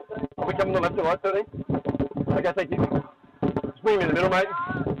 Are we coming to the left or right, 13? Okay, thank you. Swing him in the middle, mate.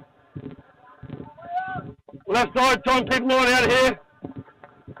 Left side, try and keep Lloyd out of here.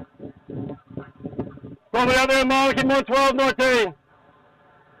 Probably out there, Mark, keep more 12, 19.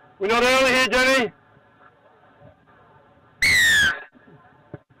 We're not early here, Jenny.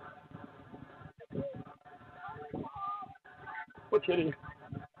 What's hitting?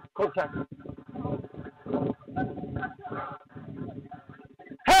 Contact.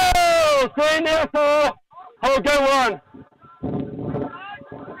 Hell! 3 now, 4. Hold, go 1.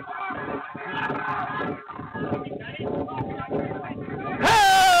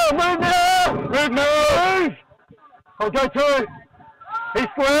 Hell! Move now! Move! Hold, go 2. He's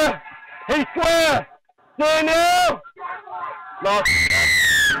square. 3 now! Last.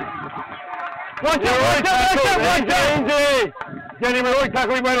 1, 2, 1, Easy! Jenny, we're right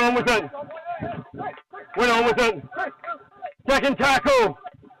tackle, we went on with it. Second tackle.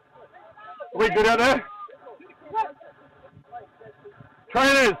 Are we good out there?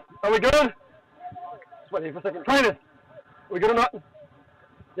 Trainers, are we good? Just wait here for a second. Trainers, are we good or not?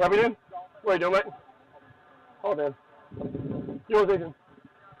 Yeah, we do? What are you doing, mate? Hold on. Yours, Ethan.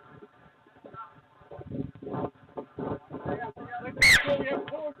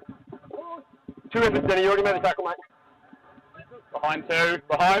 Two efforts, Denny. You already made the tackle, mate. Behind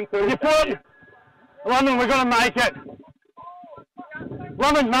two. Your foot! London, we're going to make it.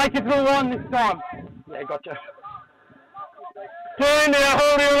 London, make it to the line this time. Yeah, gotcha. 10 now,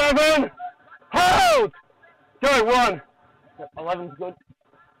 hold it, 11. Hold! Go, 1. 11's good.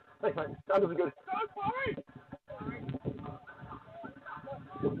 Thanks, mate. Under's good.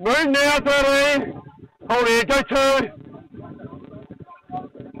 Move now, 13. Hold here, go 2.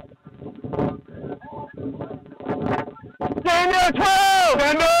 Stand now, 12.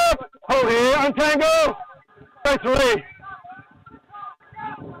 Stand up. Hold here, untangle. Go 3.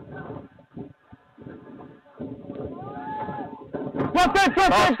 What's that?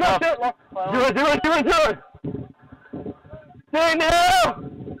 Do it. Stand now.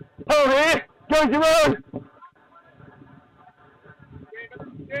 Hold here, go 0.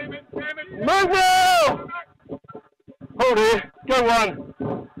 Move now. Hold here, go 1.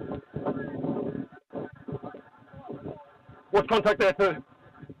 What's contact there, 2?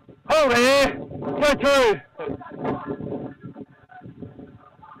 Hold here, go 2.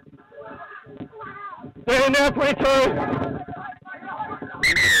 There now, 22.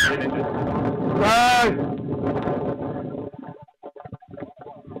 No.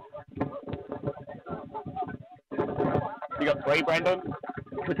 You got 3, Brendan?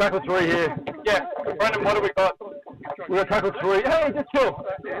 We tackle 3 here. Yeah. Brendan, what have we got? We got tackle 3. Hey, just chill.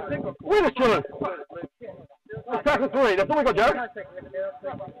 We're just chilling. Let's tackle 3. That's all we got, Joe.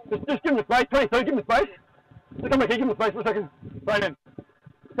 Just give him the space. 22, give him the space. Just come back here, give him the space for a second. Brendan.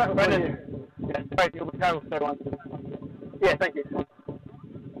 Tackle 3 here. Yeah, straight. You'll be tackle 1. Yeah, thank you.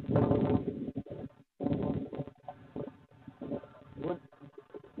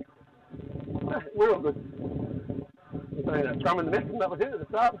 We're all good. Scrum in the miss, and that was it at the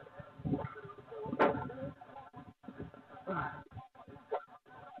start.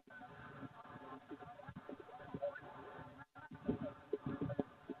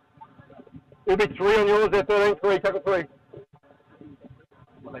 It'll be 3 on yours there, 13, 3, tackle 3.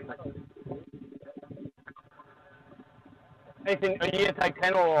 Anything, are you going to take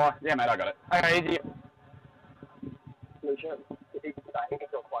 10 or? Yeah, mate, I got it. Okay, easy. t-shirt. He's staying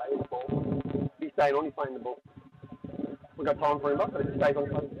the ball. He's staying on, he's playing the ball. We've got time for him, but he stays on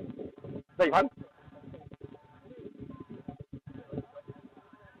play. Steve Hunt.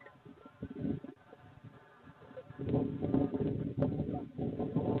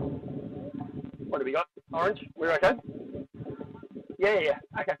 What have we got? Orange? We're okay? Yeah.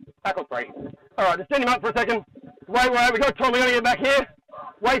 Okay. Tackle 3. Alright, just send him up for a second. Wait, we got time, we're going to get back here.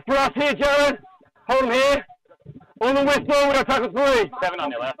 Wait for us here, Jared. Hold him here. On the whistle, we got tackle 3. 7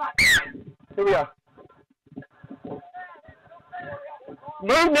 on your left. Here we are.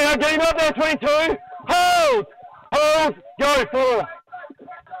 Move now, get him up there, 22. Hold! Go, 4.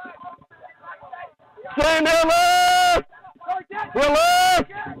 Stand there, left! We're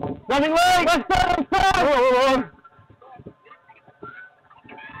left! Nothing late! Let's go! Hold on.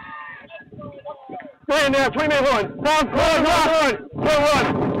 Stand now, 20 minute line. Down, line. Go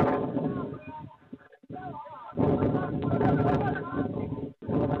 1.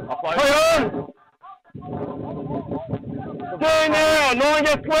 Play on! Stand now, 9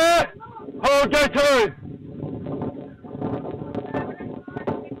 get square. Hold, go 2.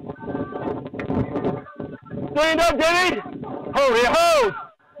 Stand up, Denny. Hold here, hold.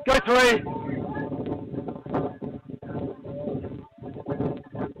 Go 3.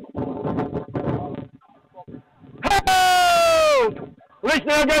 Hold! Reach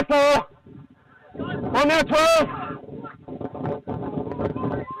now, go 4. On now, 12.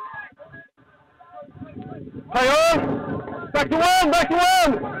 Play on. Back to 1.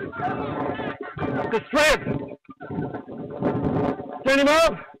 The strip. Send him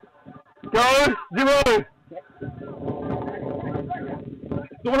up. Go 0.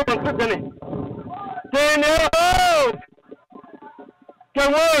 Do one on strip, Denny. Stand now, hold. Go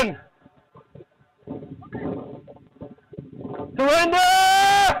 1. Surrender.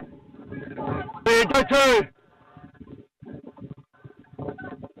 There, go 2.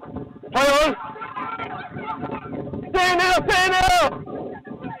 Play on. Stand now.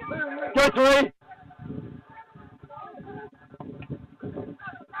 Go 3.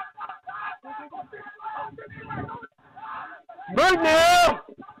 Move now.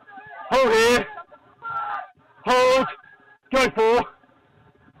 Hold here. Hold. Go 4.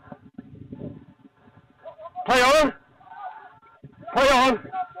 Play on.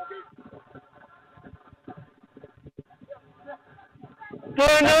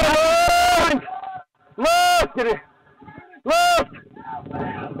 Stand now. Left. Get it. Left!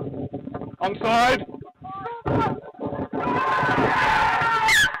 Onside.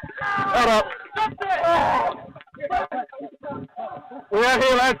 Hold up. We're out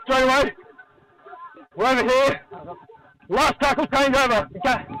here, lads, straight away. We're over here. Last tackle change over.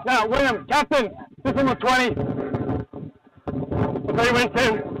 Okay. Now, Wynnum, captain. This one was 20. So he went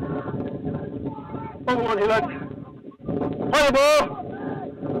 10. Hold on here, lads. Play the ball.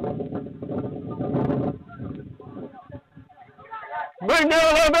 Move now,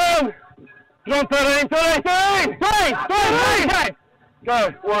 11! Jump 13, 13! 3! Go,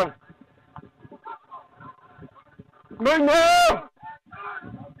 1. Move now!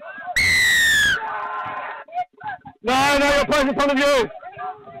 No, your play's in front of you!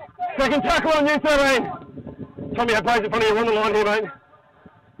 Second tackle on you, 13! Tommy, your play's in front of you, on the line here, mate.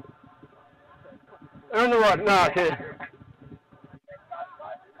 They're on the right, no, okay.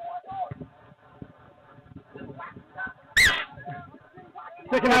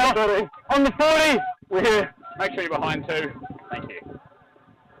 Second out, 13. On the 40, we're here. Make sure you're behind 2. Thank you.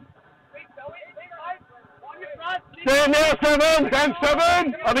 Stand now, 7. Stand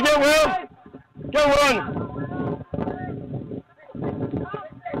 7. Have a get well. Go 1.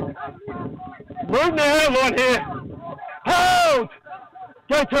 Move now, line here. Hold.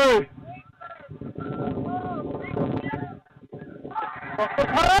 Go 2.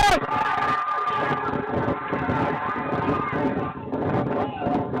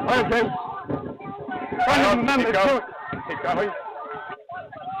 Okay. Remember, keep going.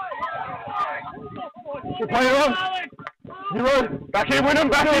 You play it on. 0. Back here, Wynnum.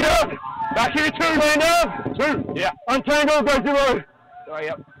 Back here up. Back here, 2. Stand up. 2. Yeah. Untangle, go 0. Sorry,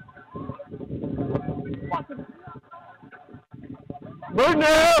 yep. Move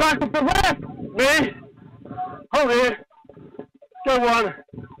now. Back to the left. Me. Hold here. Go 1.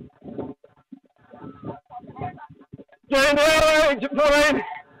 Stand out. 14.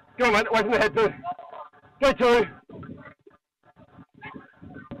 Go on, mate. Away from the head, 2. Go 2.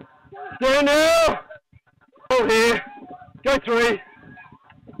 Stand now. Hold here. Go 3.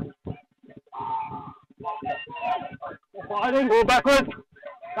 Fighting. Ball backwards.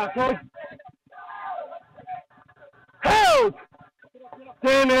 Backwards. Held.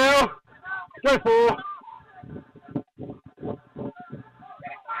 Stand now. Go 4.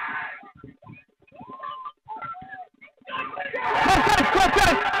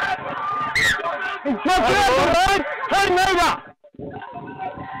 He's dropped it, 10 metre.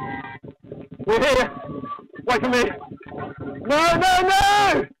 We're here. Wait for me.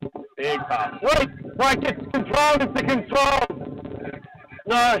 No! Big pass. Wait, it's control, it's the control.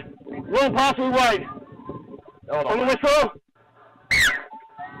 No, long pass, we wait. On the whistle.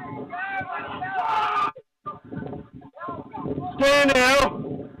 Stand now.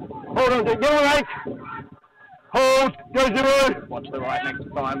 Hold on, get on 8. Hold, go 0. Watch the right next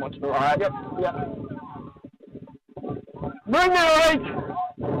time, watch the right. Yep. Move now 8.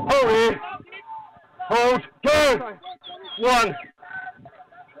 Hold here. Hold, go. 1.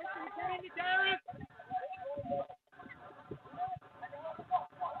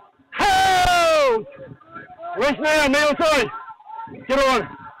 Hold! Rest now, middle side. Get on.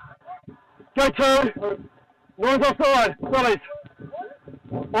 Go 2. 9's offside. Solid.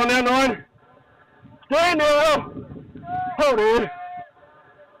 On now 9. Stand now. Hold here.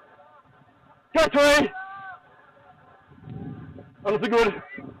 Go 3. Oh, that's a good.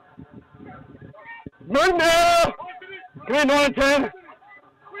 Move now. Come in 9 and 10.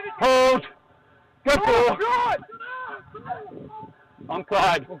 Hold. Go 4.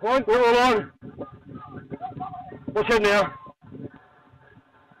 Onside. We're all on. Watch it now.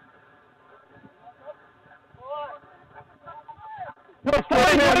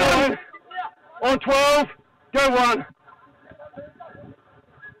 Stay now, 9. On 12. Go 1.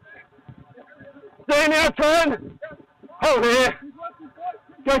 Stay now, 10. Hold here.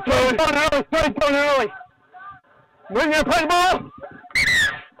 Go 2. Go early. Move now, play the ball.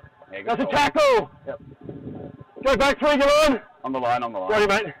 That's a tackle. Yep. Go back 3, get on. On the line. Ready,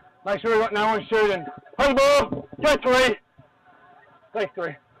 mate. Make sure we got no one shooting. Play the ball. Go 3. Take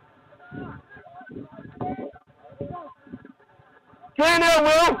 3. Stand now,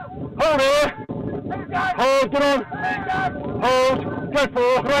 Will. Hold here. Hold, get on. Hold. Go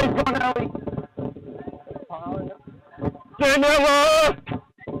 4. 3, gone, Ellie. Stand now, left.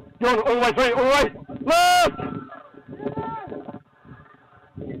 Go on, all the way 3, all the way. Left.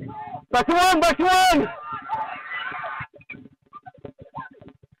 Back to 1, back to 1.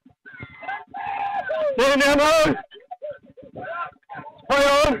 Stand now, no. Play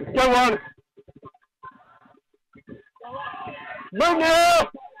on, go 1. Move now.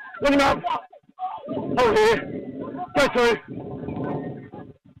 Let him up. Hold here. Go 2.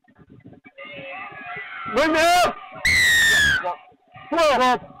 Move now.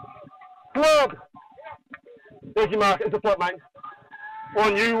 Flop. There's your mark. It's a flop, mate.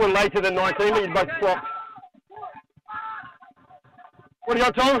 On you were later than 19, but you both flopped. What do you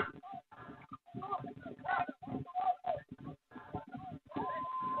got, Tom?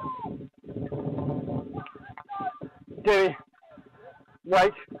 Denny.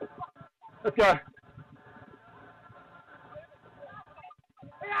 Wait. Let's go.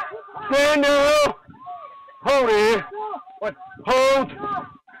 Stand now. Hold here. What? Hold.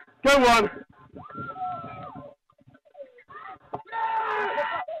 Go 1.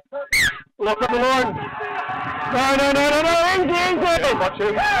 Lock on the line. No. Easy. Watch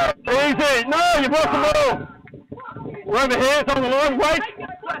him. Easy. No, you've lost the ball. We're over here. It's on the line. Wait.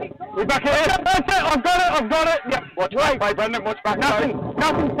 We're back here. That's it. I've got it. Yep. Watch back, mate, Brendan. Watch back.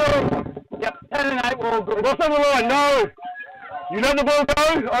 Nothing silly. Yep. 10 and 8. We're all good. What's on the line? No. You let the ball go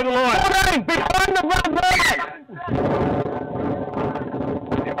over the line. 14. Behind the run back.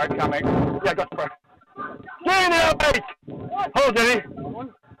 Yeah, right coming. Yeah, got the bro. Stand now, mate. Hold, Jenny.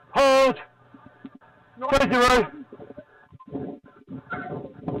 Hold. Go 0.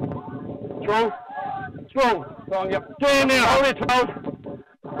 Strong, yep. Stand now. Hold it, 12.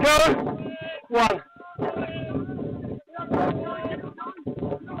 Go. 1.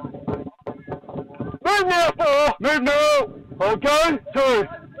 Move now, 4. Move now. Hold, go. 2.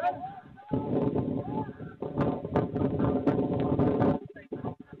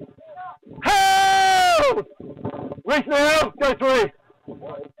 Hold. Reach now. Go 3.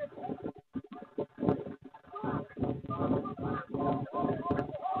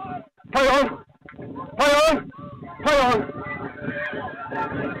 Play on.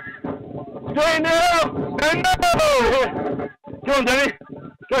 Stand now. And no. Here. Go on, Danny.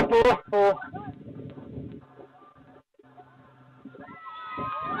 Go 4.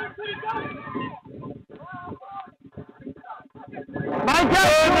 Make it!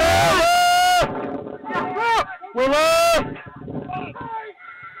 We're left!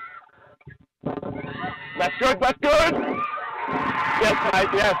 That's good! Yes,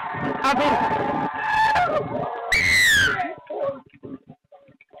 mate, yes. Happy!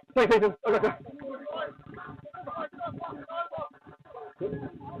 Thanks, Ethan. I got you.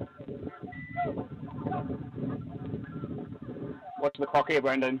 Watch the clock here,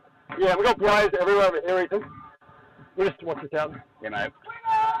 Brendan. Yeah, we've got players everywhere over here, Ethan. We'll just watch this out. Yeah, mate.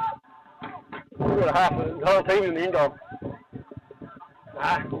 We've got half the whole team in the end goal.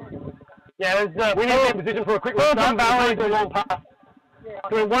 Yeah, there's we need to be in position for a quick restart. From Valley to a long pass.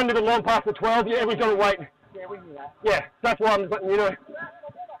 Doing one to the long pass to 12. Yeah, we've got to wait. Yeah, we knew that. Yeah, that's why I'm just letting you know.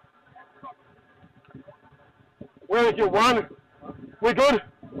 Where is your one? We're good.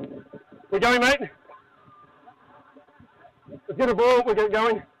 We're going, mate. Let's get a ball. We'll get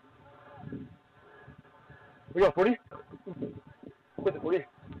going. We got footy. Where's the footy?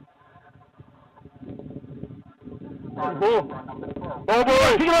 Ball. Ball,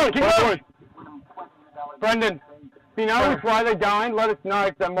 boy. Keep it on. Keep it on. Brendan, if you know which way they're going, let us know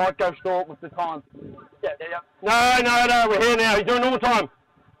if they might go short with the time. Yeah. No. We're here now. He's doing normal time.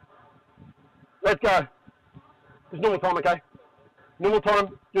 Let's go. It's normal time, okay? Normal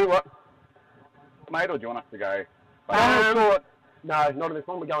time. Do what? Mate, or do you want us to go? No, not in this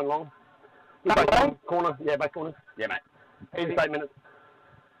one. We're going long. Go long? Corner. Yeah, back corners. Yeah, mate. Easy. 8 minutes.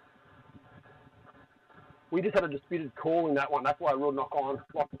 We just had a disputed call in that one. That's why I ruled knock on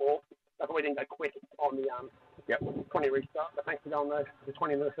block 4. That's why we didn't go quick on the 20 restart. But thanks for going though. The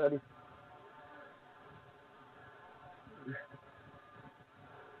 20 and the 30.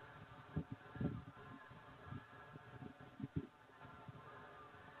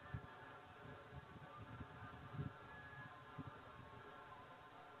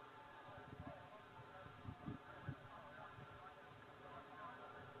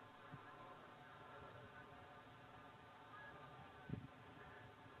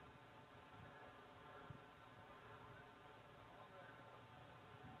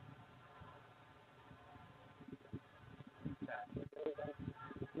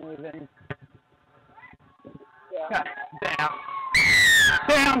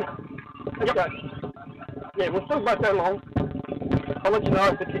 Down. Let's go. Yeah, we'll still go that long. I'll let you know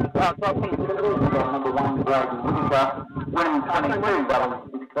if the kick starts up. Number 1, Wynnum 22,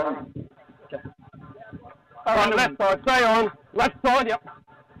 Okay. Alright, left side, stay on. Left side, yep.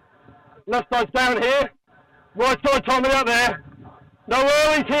 Left side, stay on here. Right side, Tommy out there. No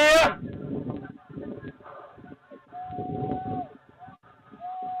earlies here.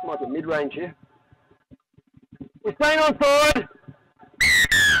 Might be mid-range here. We're staying on side.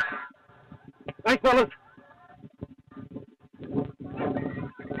 Thanks, fellas.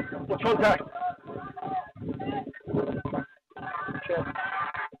 Watch contact. Check.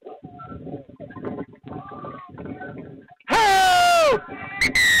 Help! No!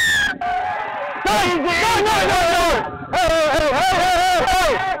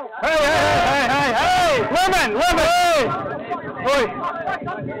 Hey! Lemon!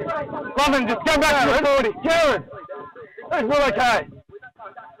 Lemon, just come back to the 40. Jared! It's well okay.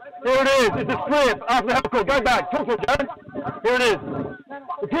 Here it is. It's a strip after the help call. Go back. Talk to it, Jared. Here it is.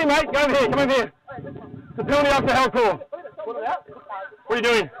 The teammate, go over here. Come over here. It's a penalty after the help call. What are you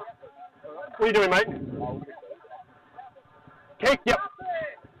doing? What are you doing, mate? Kick, yep.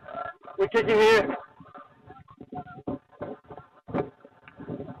 We're kicking here.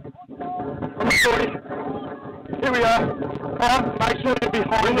 On the 40. Here we are. On. Make sure you're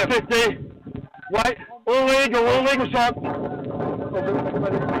behind the 50. Wait. All legal shots.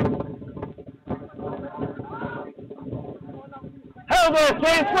 Hell there,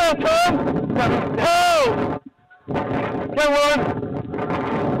 stand still, Tom! Hell! Come on!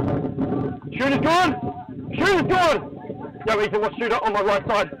 Shoot is good! Shoot is good! Yo, Ethan, watch shooter on my right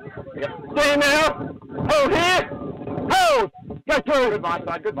side. Yep. Stand now! Hold here! Hold! Go through! Good my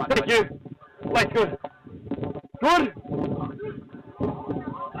side, good my side. Thank you. Legs good. Good!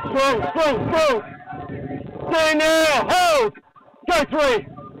 Strong! Stay now! Hold! Go 3!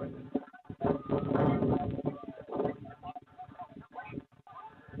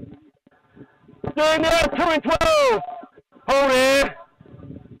 Stay now! 2 and 12! Hold here!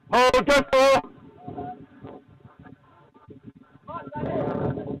 Hold, go 4!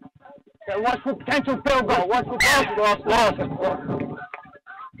 Okay, watch for potential field goal. Watch for lost.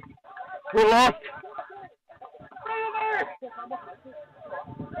 We're lost.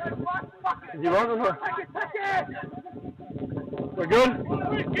 Is he wrong or not? We're good?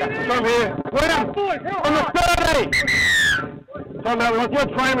 Come here. Wynnum! On the 30! Time out. We want your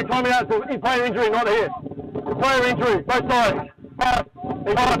train. We time it out. So player injury, not here. Player injury. Both sides. Pass.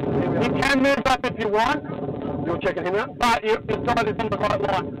 You can move up if you want. You're checking him out? But your side is on the right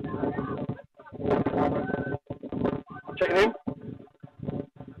line. Checking him.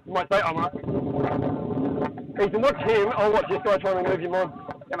 You might say, I'm right. Ethan, watch him. I'll watch this guy trying to move him on.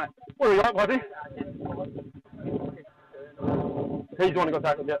 Come on. What are you like, buddy? He's the one who got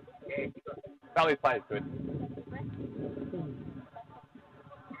tackled, yep. Valley's play is good.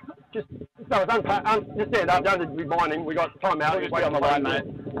 Just stand up, don't have to rewind him. We got time out. Just wait on the line, mate.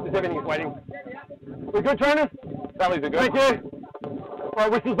 Just everything's waiting. We good, trainers? Valleys are good. Thank you.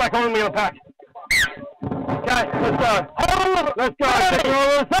 Right, whistle's back on and we're going to pack. Okay, let's go. Let's go.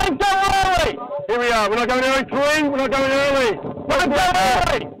 Let's go early. Here we are. We're not going early. 3. We're not going early. Let's go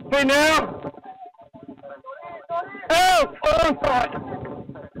early. See now. Out. Onside.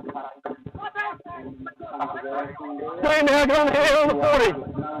 See now. Get on here on the 40.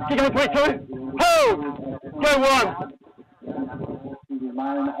 Kick on the 22. Hold. Go 1.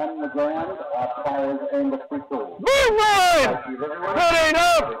 Remain on the ground, players and officials. Move line! 13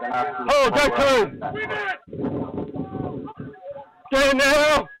 up! Hold, go 2. Get in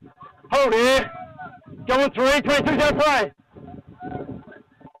now! Hold here! Go on 3, 22's out play!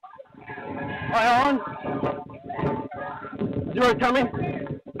 Play on! 0 coming!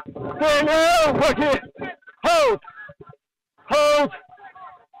 Get in now! Work here! Hold! Hold!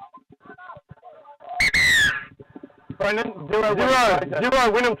 Brendan, 0,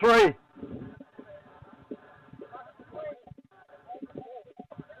 Wynnum 3.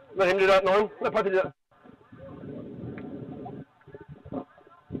 Let him do that, 9. Let Puppy do that.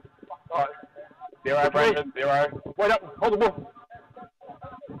 Alright. 0, Brendan, 0. Wait up, hold the ball.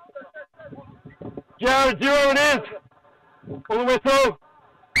 Jared, 0 it is. On the whistle.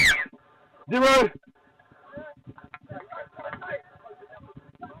 0.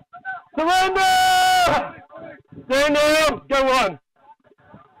 Surrender! Stand down, go 1.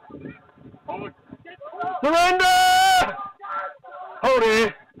 Surrender! Hold here.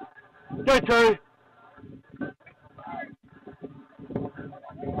 Go 2.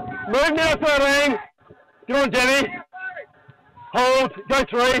 Move now, 13. Get on, Jenny. Hold, go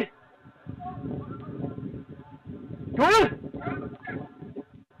 3. Good.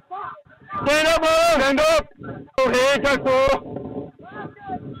 Stand up, Mom. Stand up. Hold here, go 4.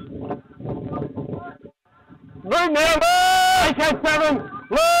 Move now, AK 7,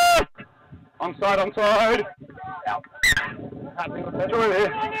 left! Onside. Out. Happening with that. Join here.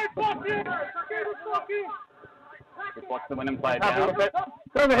 Just watch the Wynnum play Happy down. with it.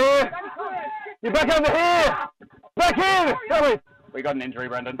 Over here. You're back over here. Back here. Come in. We got an injury,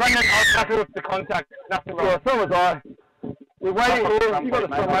 Brendan. Brendan, I was happy with the contact. Nothing wrong. Yeah, so was I. We're waiting here. You got to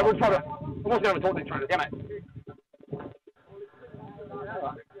stop, mate. We'll try to. I want you to have a talk to these trainers. Yeah, mate.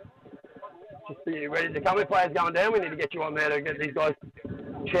 Just be ready to come. If players going down, we need to get you on there to get these guys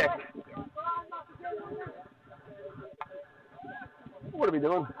checked. What are we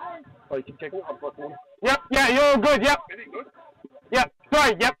doing? Oh, you keep checking. Yep. Yeah, you're all good. Yep. Yep.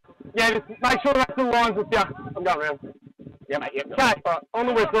 Sorry. Yep. Yeah, just make sure that's the lines with you. I'm going around. Yeah, mate. Yep. Okay. On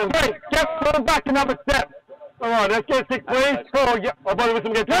the whistle. Hey, get forward back another step. All right. Let's get 6, please. Oh, yep. I'll bother with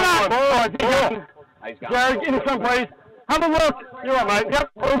some get 2. Jared, in the front, please. Have a look. You're right, mate. Yep.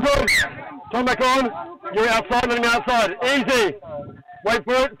 All good. Turn back on. You're outside. Let him outside. Easy. Wait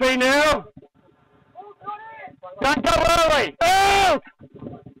for it. See now. Don't go early. Out.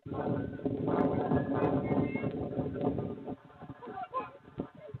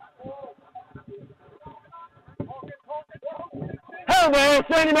 Hell there.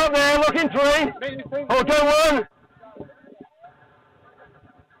 Stand him up there. Look in 3. Oh, go 1.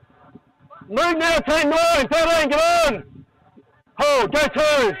 Move now. 10, 9, 13. Get on. Hold. Go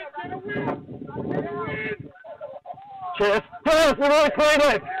 2. Chest. Pass. We've already cleared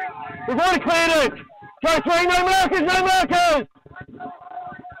it. We've already cleared it. Go 3. No markers. No markers.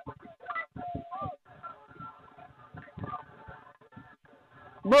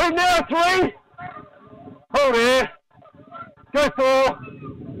 Move now. 3. Hold here. Go 4.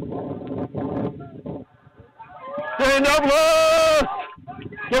 Stand up, last.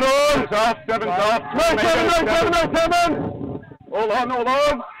 Get on. 7's off. 7's off. No, 7. All on.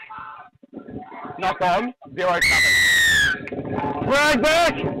 Knock on. 0 coming. Drag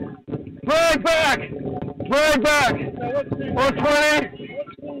back. On 20.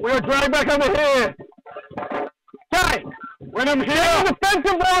 We're going to drag back over here. Okay. Wynnum here. Get on the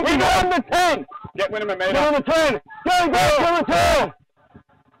defensive line. We got on the 10. Get Wynnum a meter. Get on the 10. Go back to the 10.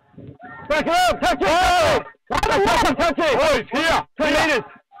 Back it up. Touch it. Touch it. Oh, he's here. 2 meters.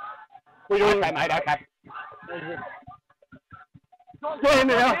 Okay, mate. Okay. Stand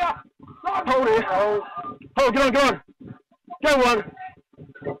there. Hold it. Hold. Get on. Go 1.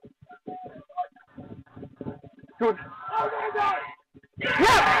 Good.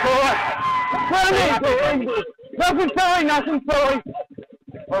 Yeah. All right. Nothing silly.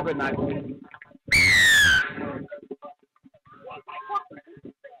 All good, mate.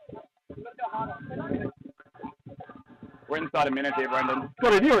 We're inside a minute here, Brendan.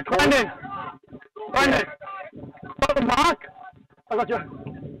 What are you recording? Brendan! Got the mark? I got you.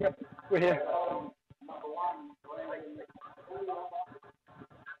 Yep, we're here.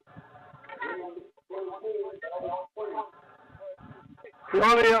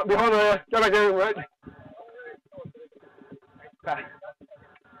 Behind there, go back there, right? Okay.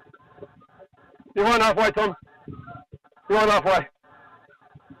 Behind halfway, Tom. Behind halfway.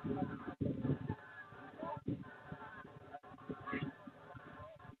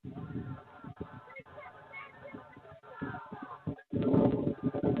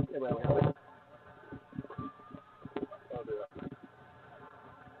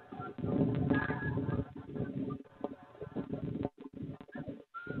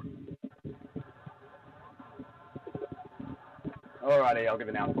 Alrighty, I'll give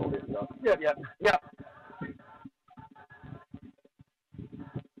an out for this stuff. Yep.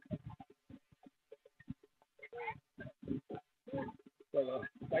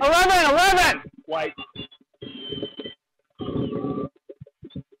 Eleven! Wait.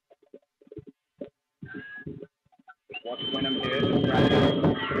 Watch Wynnum here.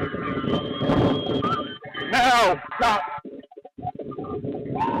 Now! Stop!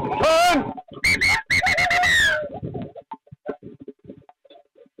 Turn!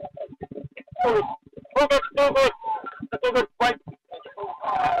 All good. That's all good. Wait.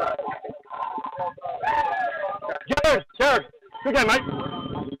 Jared. Good game, mate.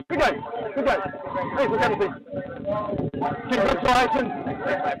 Good game. Hey, good game, please. Congratulations.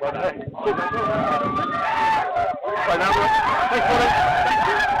 Cheers, mate. Right now, thanks for it.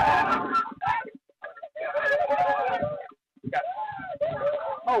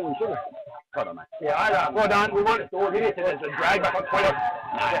 Oh, we should have. Hold on, mate. Yeah, well done. We want it to hit it. There's a drag back on 20.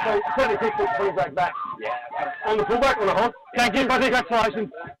 So 76 foot free drag back. Yeah. On the fullback on the hot. Thank you. Congratulations.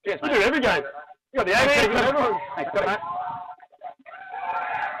 Cheers, You mate. do it every game. You got the 80s and everyone. Thanks, Got it, mate.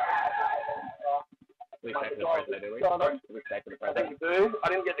 We stay for the president, do we? We stay for the president. I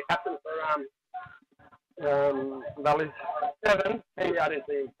didn't get the captain for Valley's 7. I didn't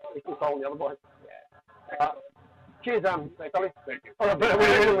see him. He's still holding the other boys. Cheers, Valley. Thank you. Oh,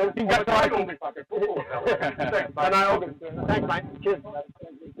 congratulations. Thanks, I know, all good. Thanks, mate. Cheers.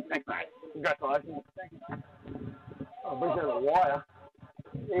 Thanks, mate. Congratulations. Oh, brings down the wire.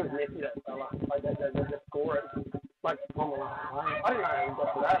 He was nifty, that fella. Like, they score it. Like, I didn't know he got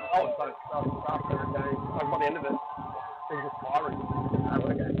to that. I was so after the game. Like, by the end of it, it was just firing.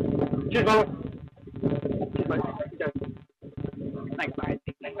 What a game. Cheers, mate. Cheers, mate. Good game. Thanks, mate.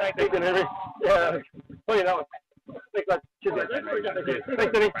 Thanks, Henry. Yeah. Oh, you know it. Thanks, mate. Cheers, mate.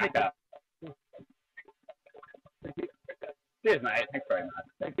 Thanks, Denny. Cheers, mate. Thanks very much.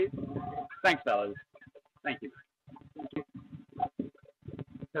 Thank you. Thanks, fellas. Thank you.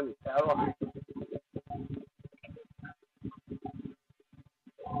 Turn the power off.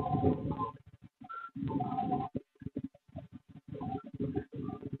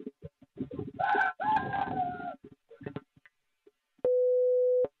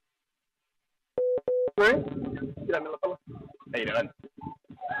 G'day, Miller fella. How you doing?